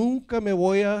 Yo nunca me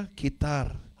voy a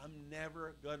quitar I'm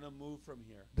never gonna move from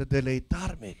here. de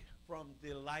deleitarme From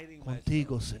delighting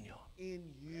contigo, myself Señor.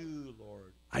 in you,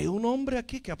 Lord. Hay un hombre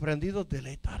aquí que ha aprendido a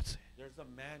deleitarse. There's a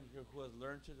man here who has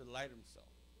learned to delight himself.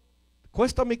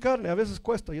 Cuesta mi carne, a veces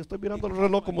cuesta. Yo estoy mirando el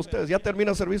reloj como ustedes. Ya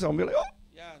termina el servicio. Oh.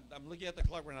 Yeah, I'm looking at the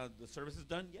clock right now. The service is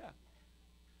done. Yeah,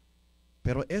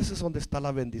 Pero ese es donde está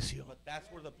la bendición. but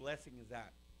that's where the blessing is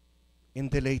at. En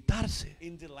deleitarse.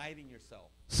 In delighting yourself.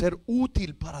 Ser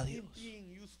útil para In Dios. being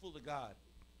useful to God.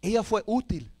 Ella fue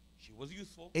útil. She was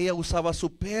useful. Ella usaba su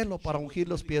pelo para She was ungir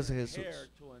los using pies de her Jesús. hair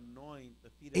to anoint the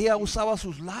feet of Ella Jesus. usaba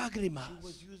sus lágrimas. She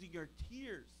was using her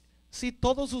tears. Si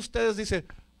todos ustedes dicen,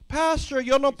 Pastor,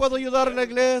 yo no puedo ayudar en la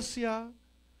iglesia.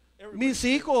 Everybody Mis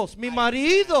says, hijos, mi "I can't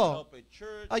marido. help at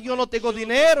church, Yo my no tengo children,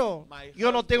 dinero. my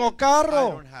Yo no tengo husband, I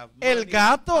carro. don't have El money,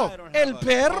 gato. I don't have El a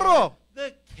perro. car,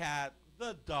 the cat,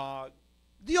 the dog.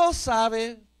 Dios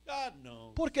sabe God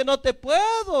knows. porque no te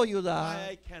puedo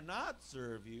ayudar. I cannot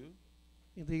serve you.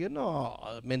 Y dije, no,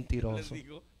 Les mentiroso.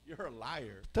 digo, you're a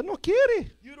liar. Usted no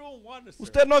quiere. You don't want to serve.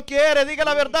 Usted no quiere, diga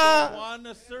la You don't verdad. want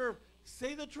to serve.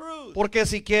 Say the truth. Porque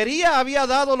si quería, había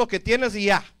dado lo que tienes y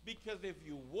ya. Because if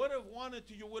you would have wanted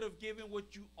to, you would have given what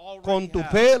you already Con tu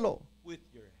have. pelo, With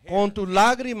your hair, con tus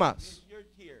lágrimas. with your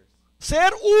tears.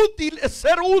 Ser útil es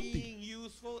ser útil. Being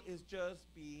useful is just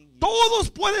being useful. Todos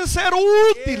pueden ser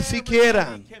útil si Everybody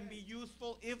quieran. can be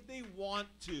useful if they want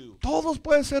to. Todos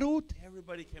pueden ser útiles.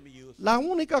 Everybody can be useful. La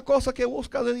única cosa que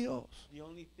busca de Dios, The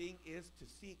only thing is to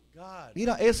seek God.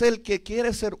 mira, es el que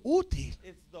quiere ser útil.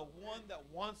 It's the one that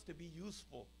wants to be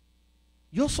useful.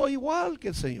 Yo soy igual que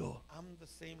el Señor. I'm the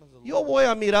same as the Lord. Yo voy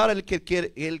a mirar el que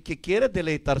quiere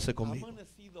deleitarse I'm conmigo. going to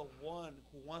see the one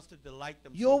who wants to delight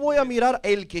themselves. Yo voy a with. mirar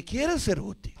el que quiere ser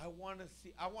útil.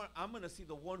 I'm going to see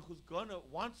the one who's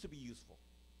wants to be useful.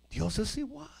 Dios es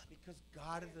igual. Because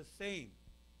God is the same.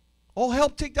 Oh,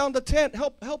 help take down the tent.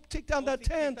 Help take down that Sí,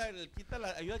 tent. ayuda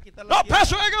a quitar la No, tienda.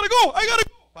 Pastor, I gotta go. I gotta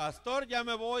go. Pastor, ya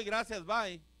me voy, gracias,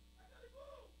 bye.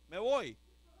 Me voy.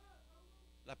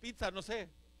 La pizza, no sé.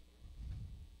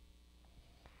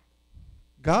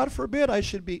 God forbid I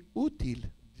should be útil.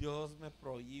 Dios me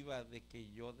prohíba de que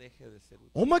yo deje de ser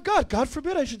útil. Oh my God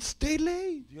forbid I should stay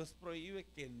late. Dios prohíbe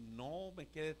que no me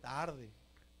quede tarde.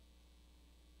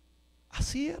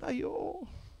 Así era yo.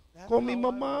 That's con mi how I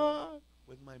mamá. was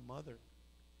with my mother.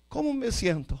 ¿Cómo me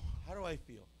siento? How do I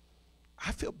feel?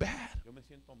 I feel bad. Yo me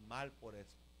siento mal por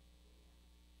eso.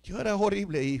 Yo era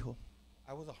horrible hijo.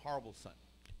 I was a horrible son.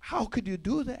 How could you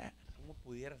do that ¿Cómo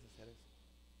pudieras hacer eso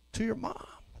to your mom?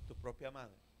 a tu propia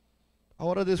madre?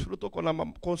 Ahora disfruto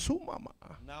con su mamá.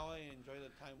 Now I enjoy the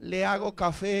time with Le her. hago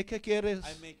café, ¿qué quieres?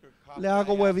 I make her coffee. Le hago I ask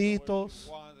her what she huevitos.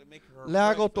 wants. I make her Le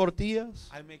hago breakfast. tortillas.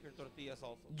 I make her tortillas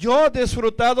also. Yo he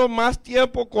disfrutado más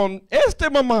tiempo con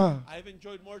mamá I've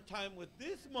enjoyed more time with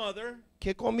this mother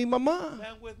que con mi mamá.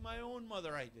 than with my own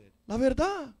mother I did. La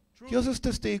verdad, True. Dios es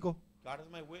testigo. God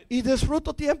is my witness. Y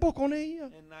disfruto tiempo con ella.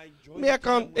 And I enjoy Me ha, the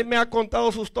time with me ha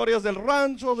contado sus historias del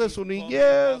rancho, de She su told me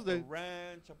niñez. about the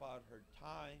ranch, about her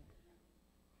time.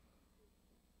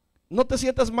 ¿No te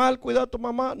sientas mal cuidar a tu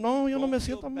mamá? No, yo no Don't me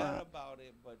feel siento bad mal. about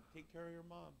it, but take care of your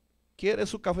mom. Quiere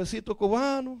su cafecito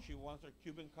cubano, She wants her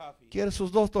Cuban coffee. quiere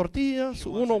sus 2 tortillas, She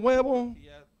su wants 1 her huevo.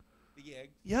 tortilla, the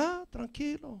eggs. Ya,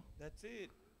 tranquilo. That's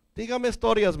it. Dígame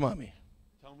historias, mami.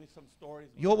 Tell me some stories.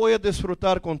 Yo Mom. voy a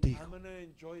disfrutar contigo. I'm going to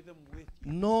enjoy them with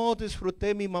you. No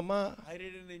disfruté mi mamá, I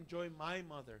didn't enjoy my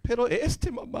mother. pero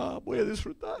mamá voy a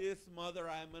disfrutar. This mother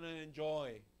I'm going to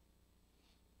enjoy.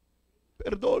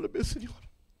 Perdóname, Señor.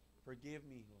 Forgive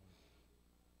me, Lord.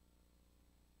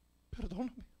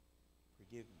 Perdóname.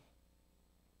 Forgive me.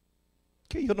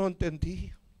 Que yo no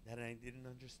entendí. That I didn't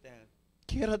understand.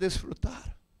 Que era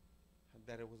disfrutar. And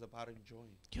that it was about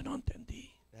enjoying. Yo no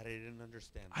entendí. That I didn't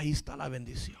understand. Ahí está la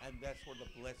bendición. And that's where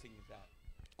the blessing is at.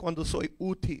 Cuando soy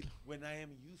útil, When I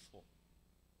am useful.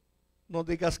 no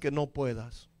digas que no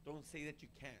puedas. Don't say that you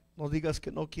can't. No digas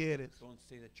que no quieres. Don't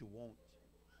say that you won't.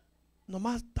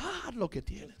 Nomás dar lo que Just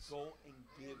tienes. go and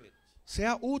give it.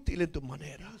 Sea útil en tu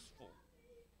manera. Useful.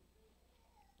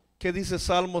 ¿Qué dice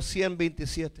Salmo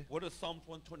 127? What does Psalm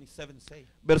 127 say?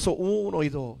 Verso 1 y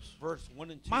 2. Verse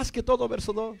 1 and 2. Más que todo,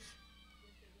 verso 2.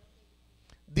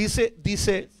 Dice, It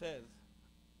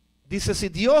says, si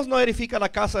Dios no edifica la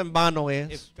casa en vano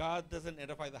if es. God doesn't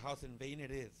edify the house, in vain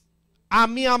it is. A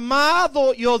mi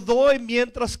amado yo doy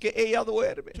mientras que ella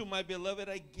duerme. To my beloved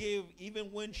I give even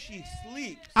when she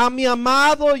sleeps. A mi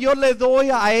amado yo le doy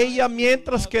a ella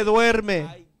mientras que duerme.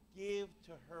 I give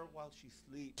to her while she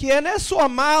sleeps. ¿Quién es su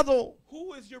amado?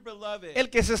 Who is your beloved? El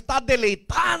que se está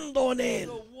deleitando en él.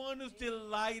 The one who's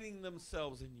delighting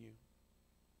themselves in you.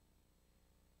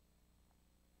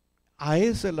 A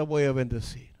ese le voy a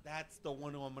bendecir. That's the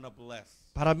one who I'm going to bless.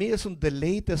 Para mí es un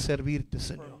deleite servirte,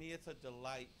 For Señor. me, it's a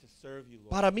delight to serve you, Lord.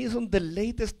 Para mí es un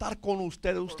deleite estar con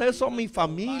ustedes. For Ustedes me, son mi it's a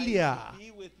delight familia. to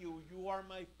be with you. You are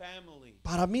my family.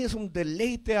 Para mí es un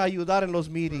deleite ayudar en los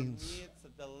For me, meetings. it's a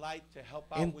delight to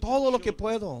help out En with todo the lo que children.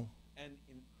 puedo. And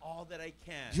in all that I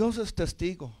can. Dios es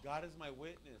testigo. God is my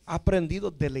witness. He aprendido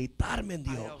a deleitarme en I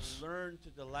have Dios. learned to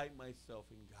delight myself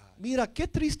in God. Mira, qué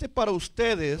triste para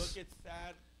ustedes Look, it's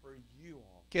sad for you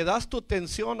all. que das tu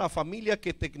atención a familia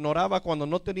que te ignoraba cuando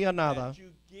no tenía nada. That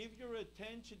you give your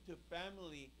attention to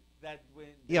family that when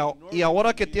Y, they a- ignored y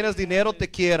ahora you, que you tienes didn't dinero have te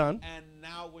it, quieran. and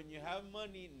now when you have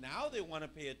money, now they want to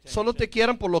pay attention. Solo te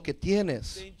quieran por lo que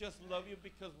tienes. They just love you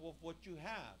because of what you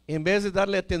have. En vez de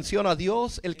darle atención a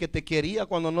Dios, el que te quería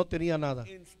cuando no tenía nada.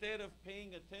 Instead of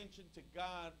paying attention to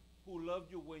God who loved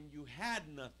you when you had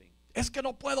nothing. Es que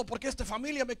no puedo porque esta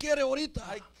familia me quiere ahorita.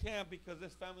 I can't because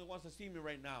this family wants to see me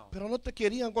right now. Pero no te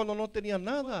querían cuando no tenían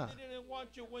But nada. they didn't want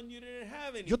you when you didn't have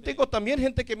anything. Yo tengo también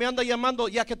gente que me anda llamando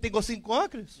ya que tengo 5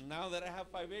 acres. Now that I have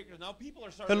 5 acres, now people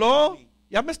are starting to Hello, call me.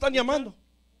 ya me están llamando.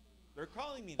 They're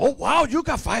calling me. Oh, wow, you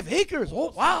got 5 acres.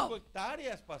 Oh, wow. 5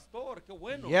 hectáreas, pastor, qué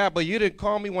bueno. Yeah, but you didn't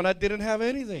call me when I didn't have Sí,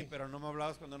 anything. pero no me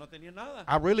hablabas cuando no tenía nada.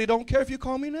 I really don't care if you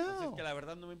call me Así es now. que la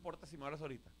verdad no me importa si me hablas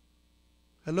ahorita.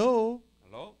 Hello.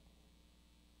 ¿Aló?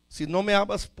 Si no me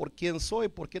amas por quién soy,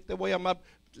 ¿por qué te voy a amar?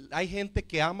 Hay gente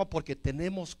que ama porque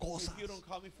tenemos cosas. If you don't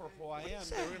call me for who I am, is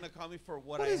they're that? going to call me for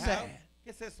what What I is have. that?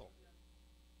 ¿Qué es eso?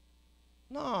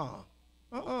 No.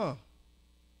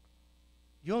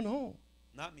 Yo no.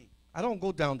 Not me. I don't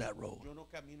go down that road. Yo no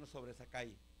camino sobre esa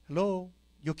calle. Hello.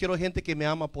 Yo quiero gente que me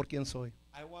ama por quien soy.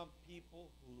 I want people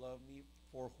who love me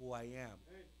for who I am.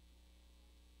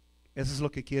 Eso es lo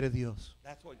que quiere Dios.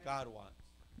 That's what God wants.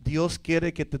 Dios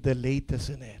quiere que te deleites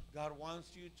en Él. God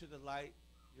wants you to delight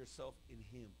yourself in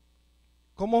Him.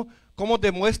 ¿Cómo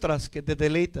demuestras que te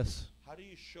deleitas? How do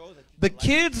you show that you The delight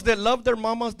kids yourself? that love their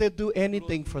mamas, they do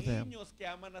anything Los for them. niños que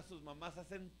aman a sus mamás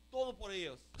hacen todo por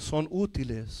ellos. Son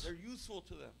útiles. They're useful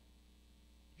to them.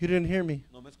 You didn't hear me.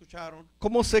 No me escucharon.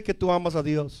 ¿Cómo sé que tú amas a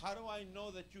Dios? How do I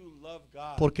know that you love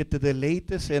God? Porque te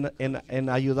deleites en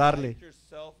You ayudarle. delight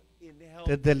yourself in help,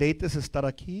 Te deleites estar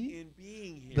aquí. in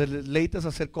being deleites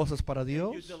hacer cosas para and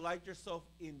you Dios, delight yourself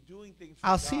in doing things for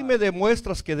así God, me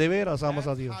demuestras que de veras amas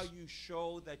a that's how Dios. you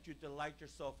show that you delight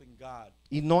yourself in God.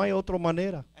 Y no hay otra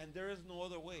manera. And there is no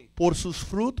other way. Por sus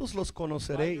frutos los By your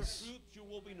conoceréis. fruits you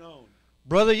will be known.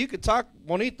 Brother, you can talk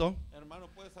bonito. Hermano,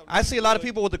 puedes hablar I see a lot of bonito.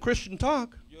 people with the Christian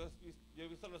talk, Yo he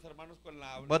visto a los hermanos con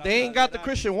la but they ain't got the bandera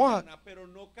Christian walk. cristiana, pero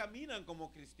no caminan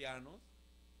como cristianos.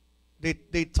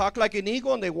 They talk like an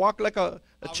eagle and they walk like a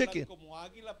Hablan chicken. como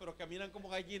águila, pero caminan como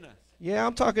gallinas. Yeah,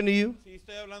 I'm talking to you. Sí,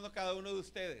 estoy hablando a cada uno de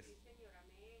ustedes.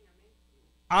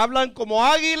 Hablan como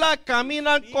águila,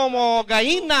 caminan como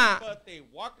gallina. But they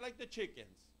walk like the chickens.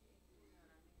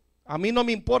 A mí no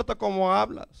me importa cómo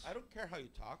hablas. I don't care how you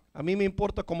talk. A mí me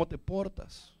importa cómo te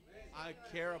portas. I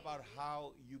care about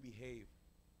how you behave.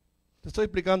 Te estoy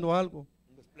explicando algo.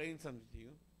 I'm explaining something to you.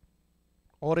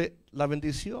 Ore la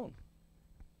bendición.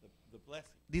 The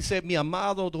blessing. Dice, mi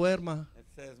amado duerma It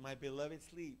says, my beloved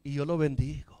sleep, y yo lo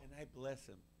bendigo. and I bless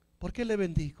him. ¿Por qué le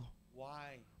bendigo?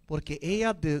 Why? Porque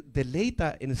ella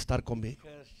deleita en estar conmigo.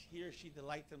 Because he or she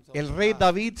delights himself El in rey God.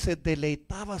 David se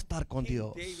deleitaba estar con King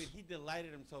Dios. David, he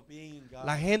delighted himself being in God.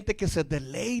 La gente que se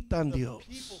deleita en The Dios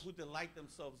people who delight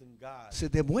themselves in God, se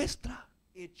demuestra,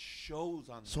 it shows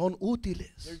on them. son They're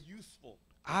útiles. useful.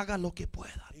 Haga lo que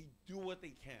puedan They do what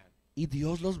they can. y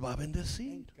Dios los va a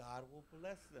bendecir. And God will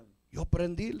bless them. Yo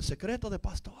aprendí el secreto de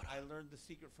pastora. I learned the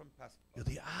secret from Pastor. Yo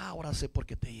dije, ahora sé por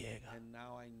qué te llega. And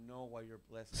now I know why you're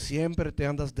blessed. Siempre te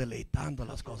andas deleitando en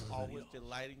las Because cosas you're de always Dios.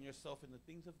 delighting yourself in the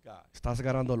things of God. Estás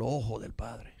ganando el ojo del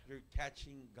Padre You're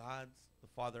catching God's, the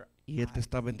Father, y Él te eye,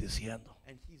 está bendiciendo.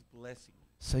 and He's blessing you.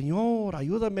 Señor,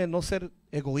 ayúdame a no ser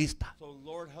egoísta. So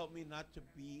Lord, help me not to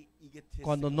be egotistic.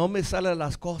 Cuando no me salen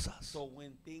las cosas, So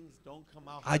when things don't come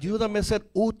out, how they ayúdame a want, ser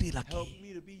útil help aquí.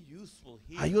 me to be useful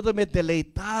here. Ayúdame a Help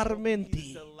deleitarme en me to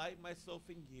ti. delight myself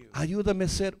in you. Ayúdame a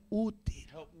ser útil.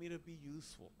 Help me to be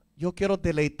useful. Yo quiero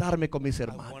deleitarme con mis I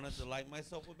want to hermanos. delight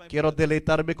myself with my Quiero brothers.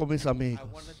 deleitarme con mis I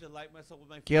amigos. want to delight myself with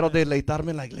my Quiero friends.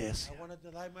 deleitarme en la I iglesia. want to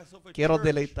delight myself with Quiero church.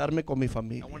 deleitarme con mi I want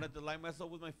familia. to delight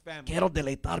myself with my family. Quiero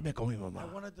deleitarme con mi I mamá.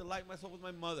 want to delight myself with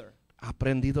my mother.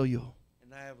 Aprendido yo.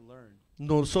 And I have learned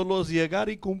No solo es llegar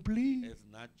y cumplir. it's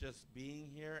not just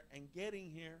being here and getting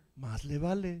here. Más le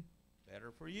vale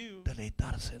Better for you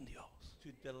deleitarse en Dios. to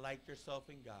delight yourself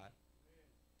in God.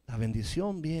 La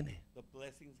bendición viene The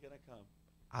blessing's going to come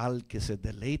al que se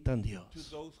deleita en to Dios.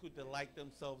 those who delight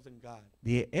themselves in God.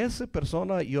 De esa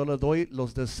persona yo le doy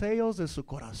los deseos de su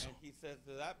corazón. And he says,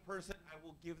 to that person, I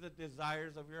will give the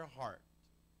desires of your heart.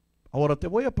 Ahora te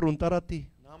voy a preguntar a ti.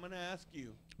 Now I'm going to ask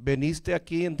you, ¿Veniste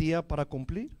aquí en día para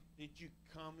cumplir? did you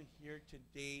come here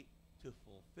today to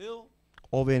fulfill?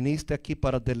 ¿O veniste aquí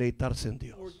para deleitarse en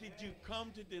Dios? Or did you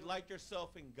come to delight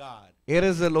yourself in God?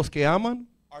 ¿Eres de los que aman?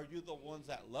 Are you the ones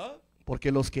that love? Porque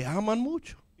los que aman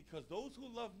mucho, Because those who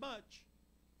love much,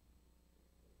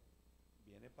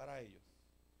 viene para ellos.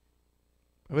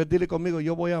 a ver, dile conmigo,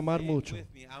 yo voy a amar Say it mucho.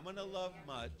 with me. I'm going to love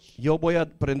much. Yo voy a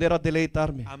aprender a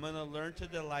deleitarme. I'm going to learn to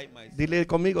delight myself. Dile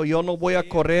conmigo, yo no voy a Say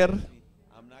it correr, with me.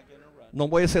 I'm not going to run. no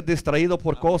voy a ser distraído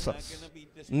por I'm not cosas, gonna be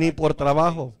ni por distracted by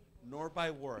trabajo. things, nor by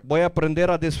work. Voy a aprender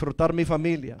a disfrutar mi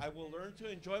familia. I will learn to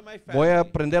enjoy my family. Voy a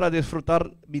aprender a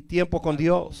disfrutar mi tiempo con I will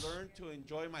Dios. learn to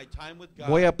enjoy my time with God.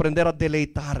 Voy a aprender a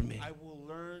deleitarme. I will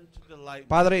learn to delight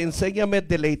Padre, myself. enséñame a Father,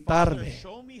 deleitarme,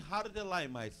 show me how to delight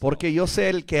myself. porque yo sé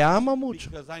el que ama mucho,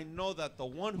 Because I know that the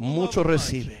one who mucho loves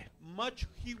recibe. much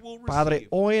he will receive. Padre,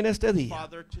 hoy en este día,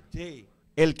 Father, today,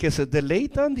 el que se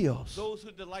deleita en Dios, those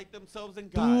who delight themselves in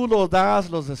tú God, lo das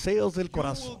los deseos del you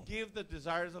corazón will give the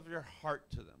desires of your heart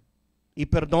to them. y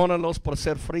perdónalos por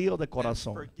ser frío de And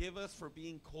corazón. forgive us for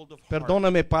being cold of heart.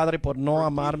 Perdóname, Padre, por no Forgive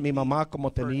amar mi me mamá como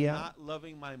for tenía. not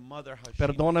loving my mother how she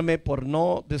Perdóname por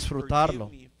no disfrutarlo.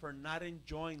 Forgive me for not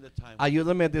enjoying the time.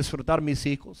 Ayúdame a disfrutar mis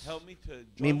hijos, Help me to enjoy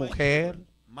mi my mujer, children,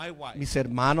 my wife, mis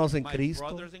hermanos en my Cristo,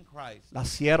 brothers in Christ, las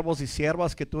siervos y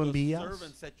siervas que tú the envías.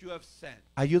 servants that you have sent.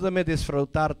 Ayúdame a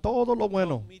disfrutar todo lo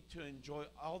bueno Help me to enjoy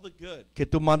all the good que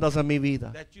tú mandas a mi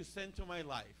vida. that you send to my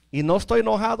life. Y no estoy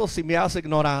enojado si me has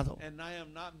ignorado. And I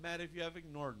am not mad if you have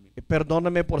ignored me. Y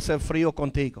perdóname por ser frío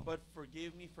contigo. But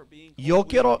forgive me for being cold Yo with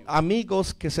quiero you.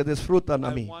 amigos que se disfrutan a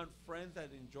I mí, want friends that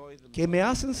enjoy que me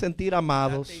themselves, hacen sentir that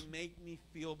amados, they make me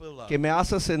feel beloved, que me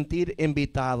hacen sentir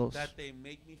invitados. that they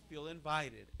make me feel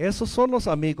invited. Esos son los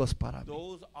amigos para mí.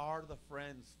 Those are the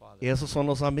friends, Father. Y esos son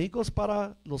los amigos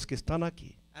para los que están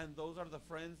aquí. And those are the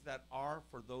friends that are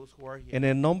for those who are here. En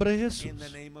el nombre de Jesús, In the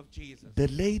name of Jesus.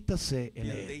 deleítase en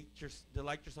Él.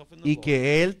 Delight yourself in the Y Lord.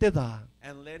 que Él te da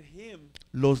And let Him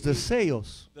los give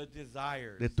deseos the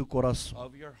desires de tu corazón.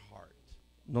 of your heart.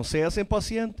 No seas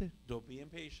impaciente. Don't be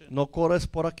impatient. No corres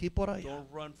por aquí por allá. Don't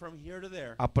run from here to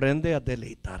there. Aprende a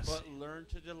deleitarse. But learn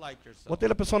to delight yourself. Ponte a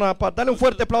la persona, dale un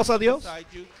fuerte aplauso a Dios. Beside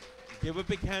you, give a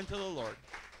big hand to the Lord.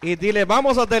 Y dile,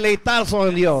 vamos a deleitarse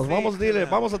en Dios.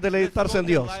 Vamos a deleitarse en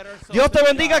Dios. Dios te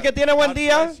bendiga, que tiene buen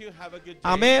día.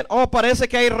 Amén. Oh, parece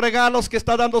que hay regalos que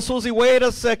está dando Susie. Wait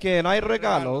a second. Hay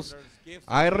regalos.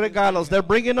 Hay regalos. They're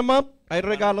bringing them up. Hay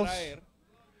regalos.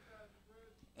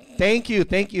 Thank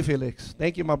you, Felix.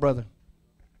 Thank you, my brother.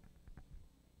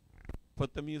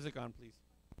 Put the music on, please.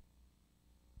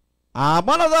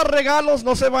 Van a dar regalos,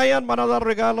 no se vayan, van a dar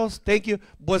regalos. Thank you.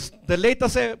 Pues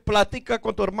deleítase, platica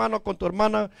con tu hermano, con tu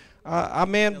hermana.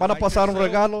 Amén. Van a pasar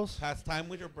regalos. Pass time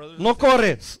with your brothers and No sisters.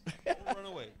 corres.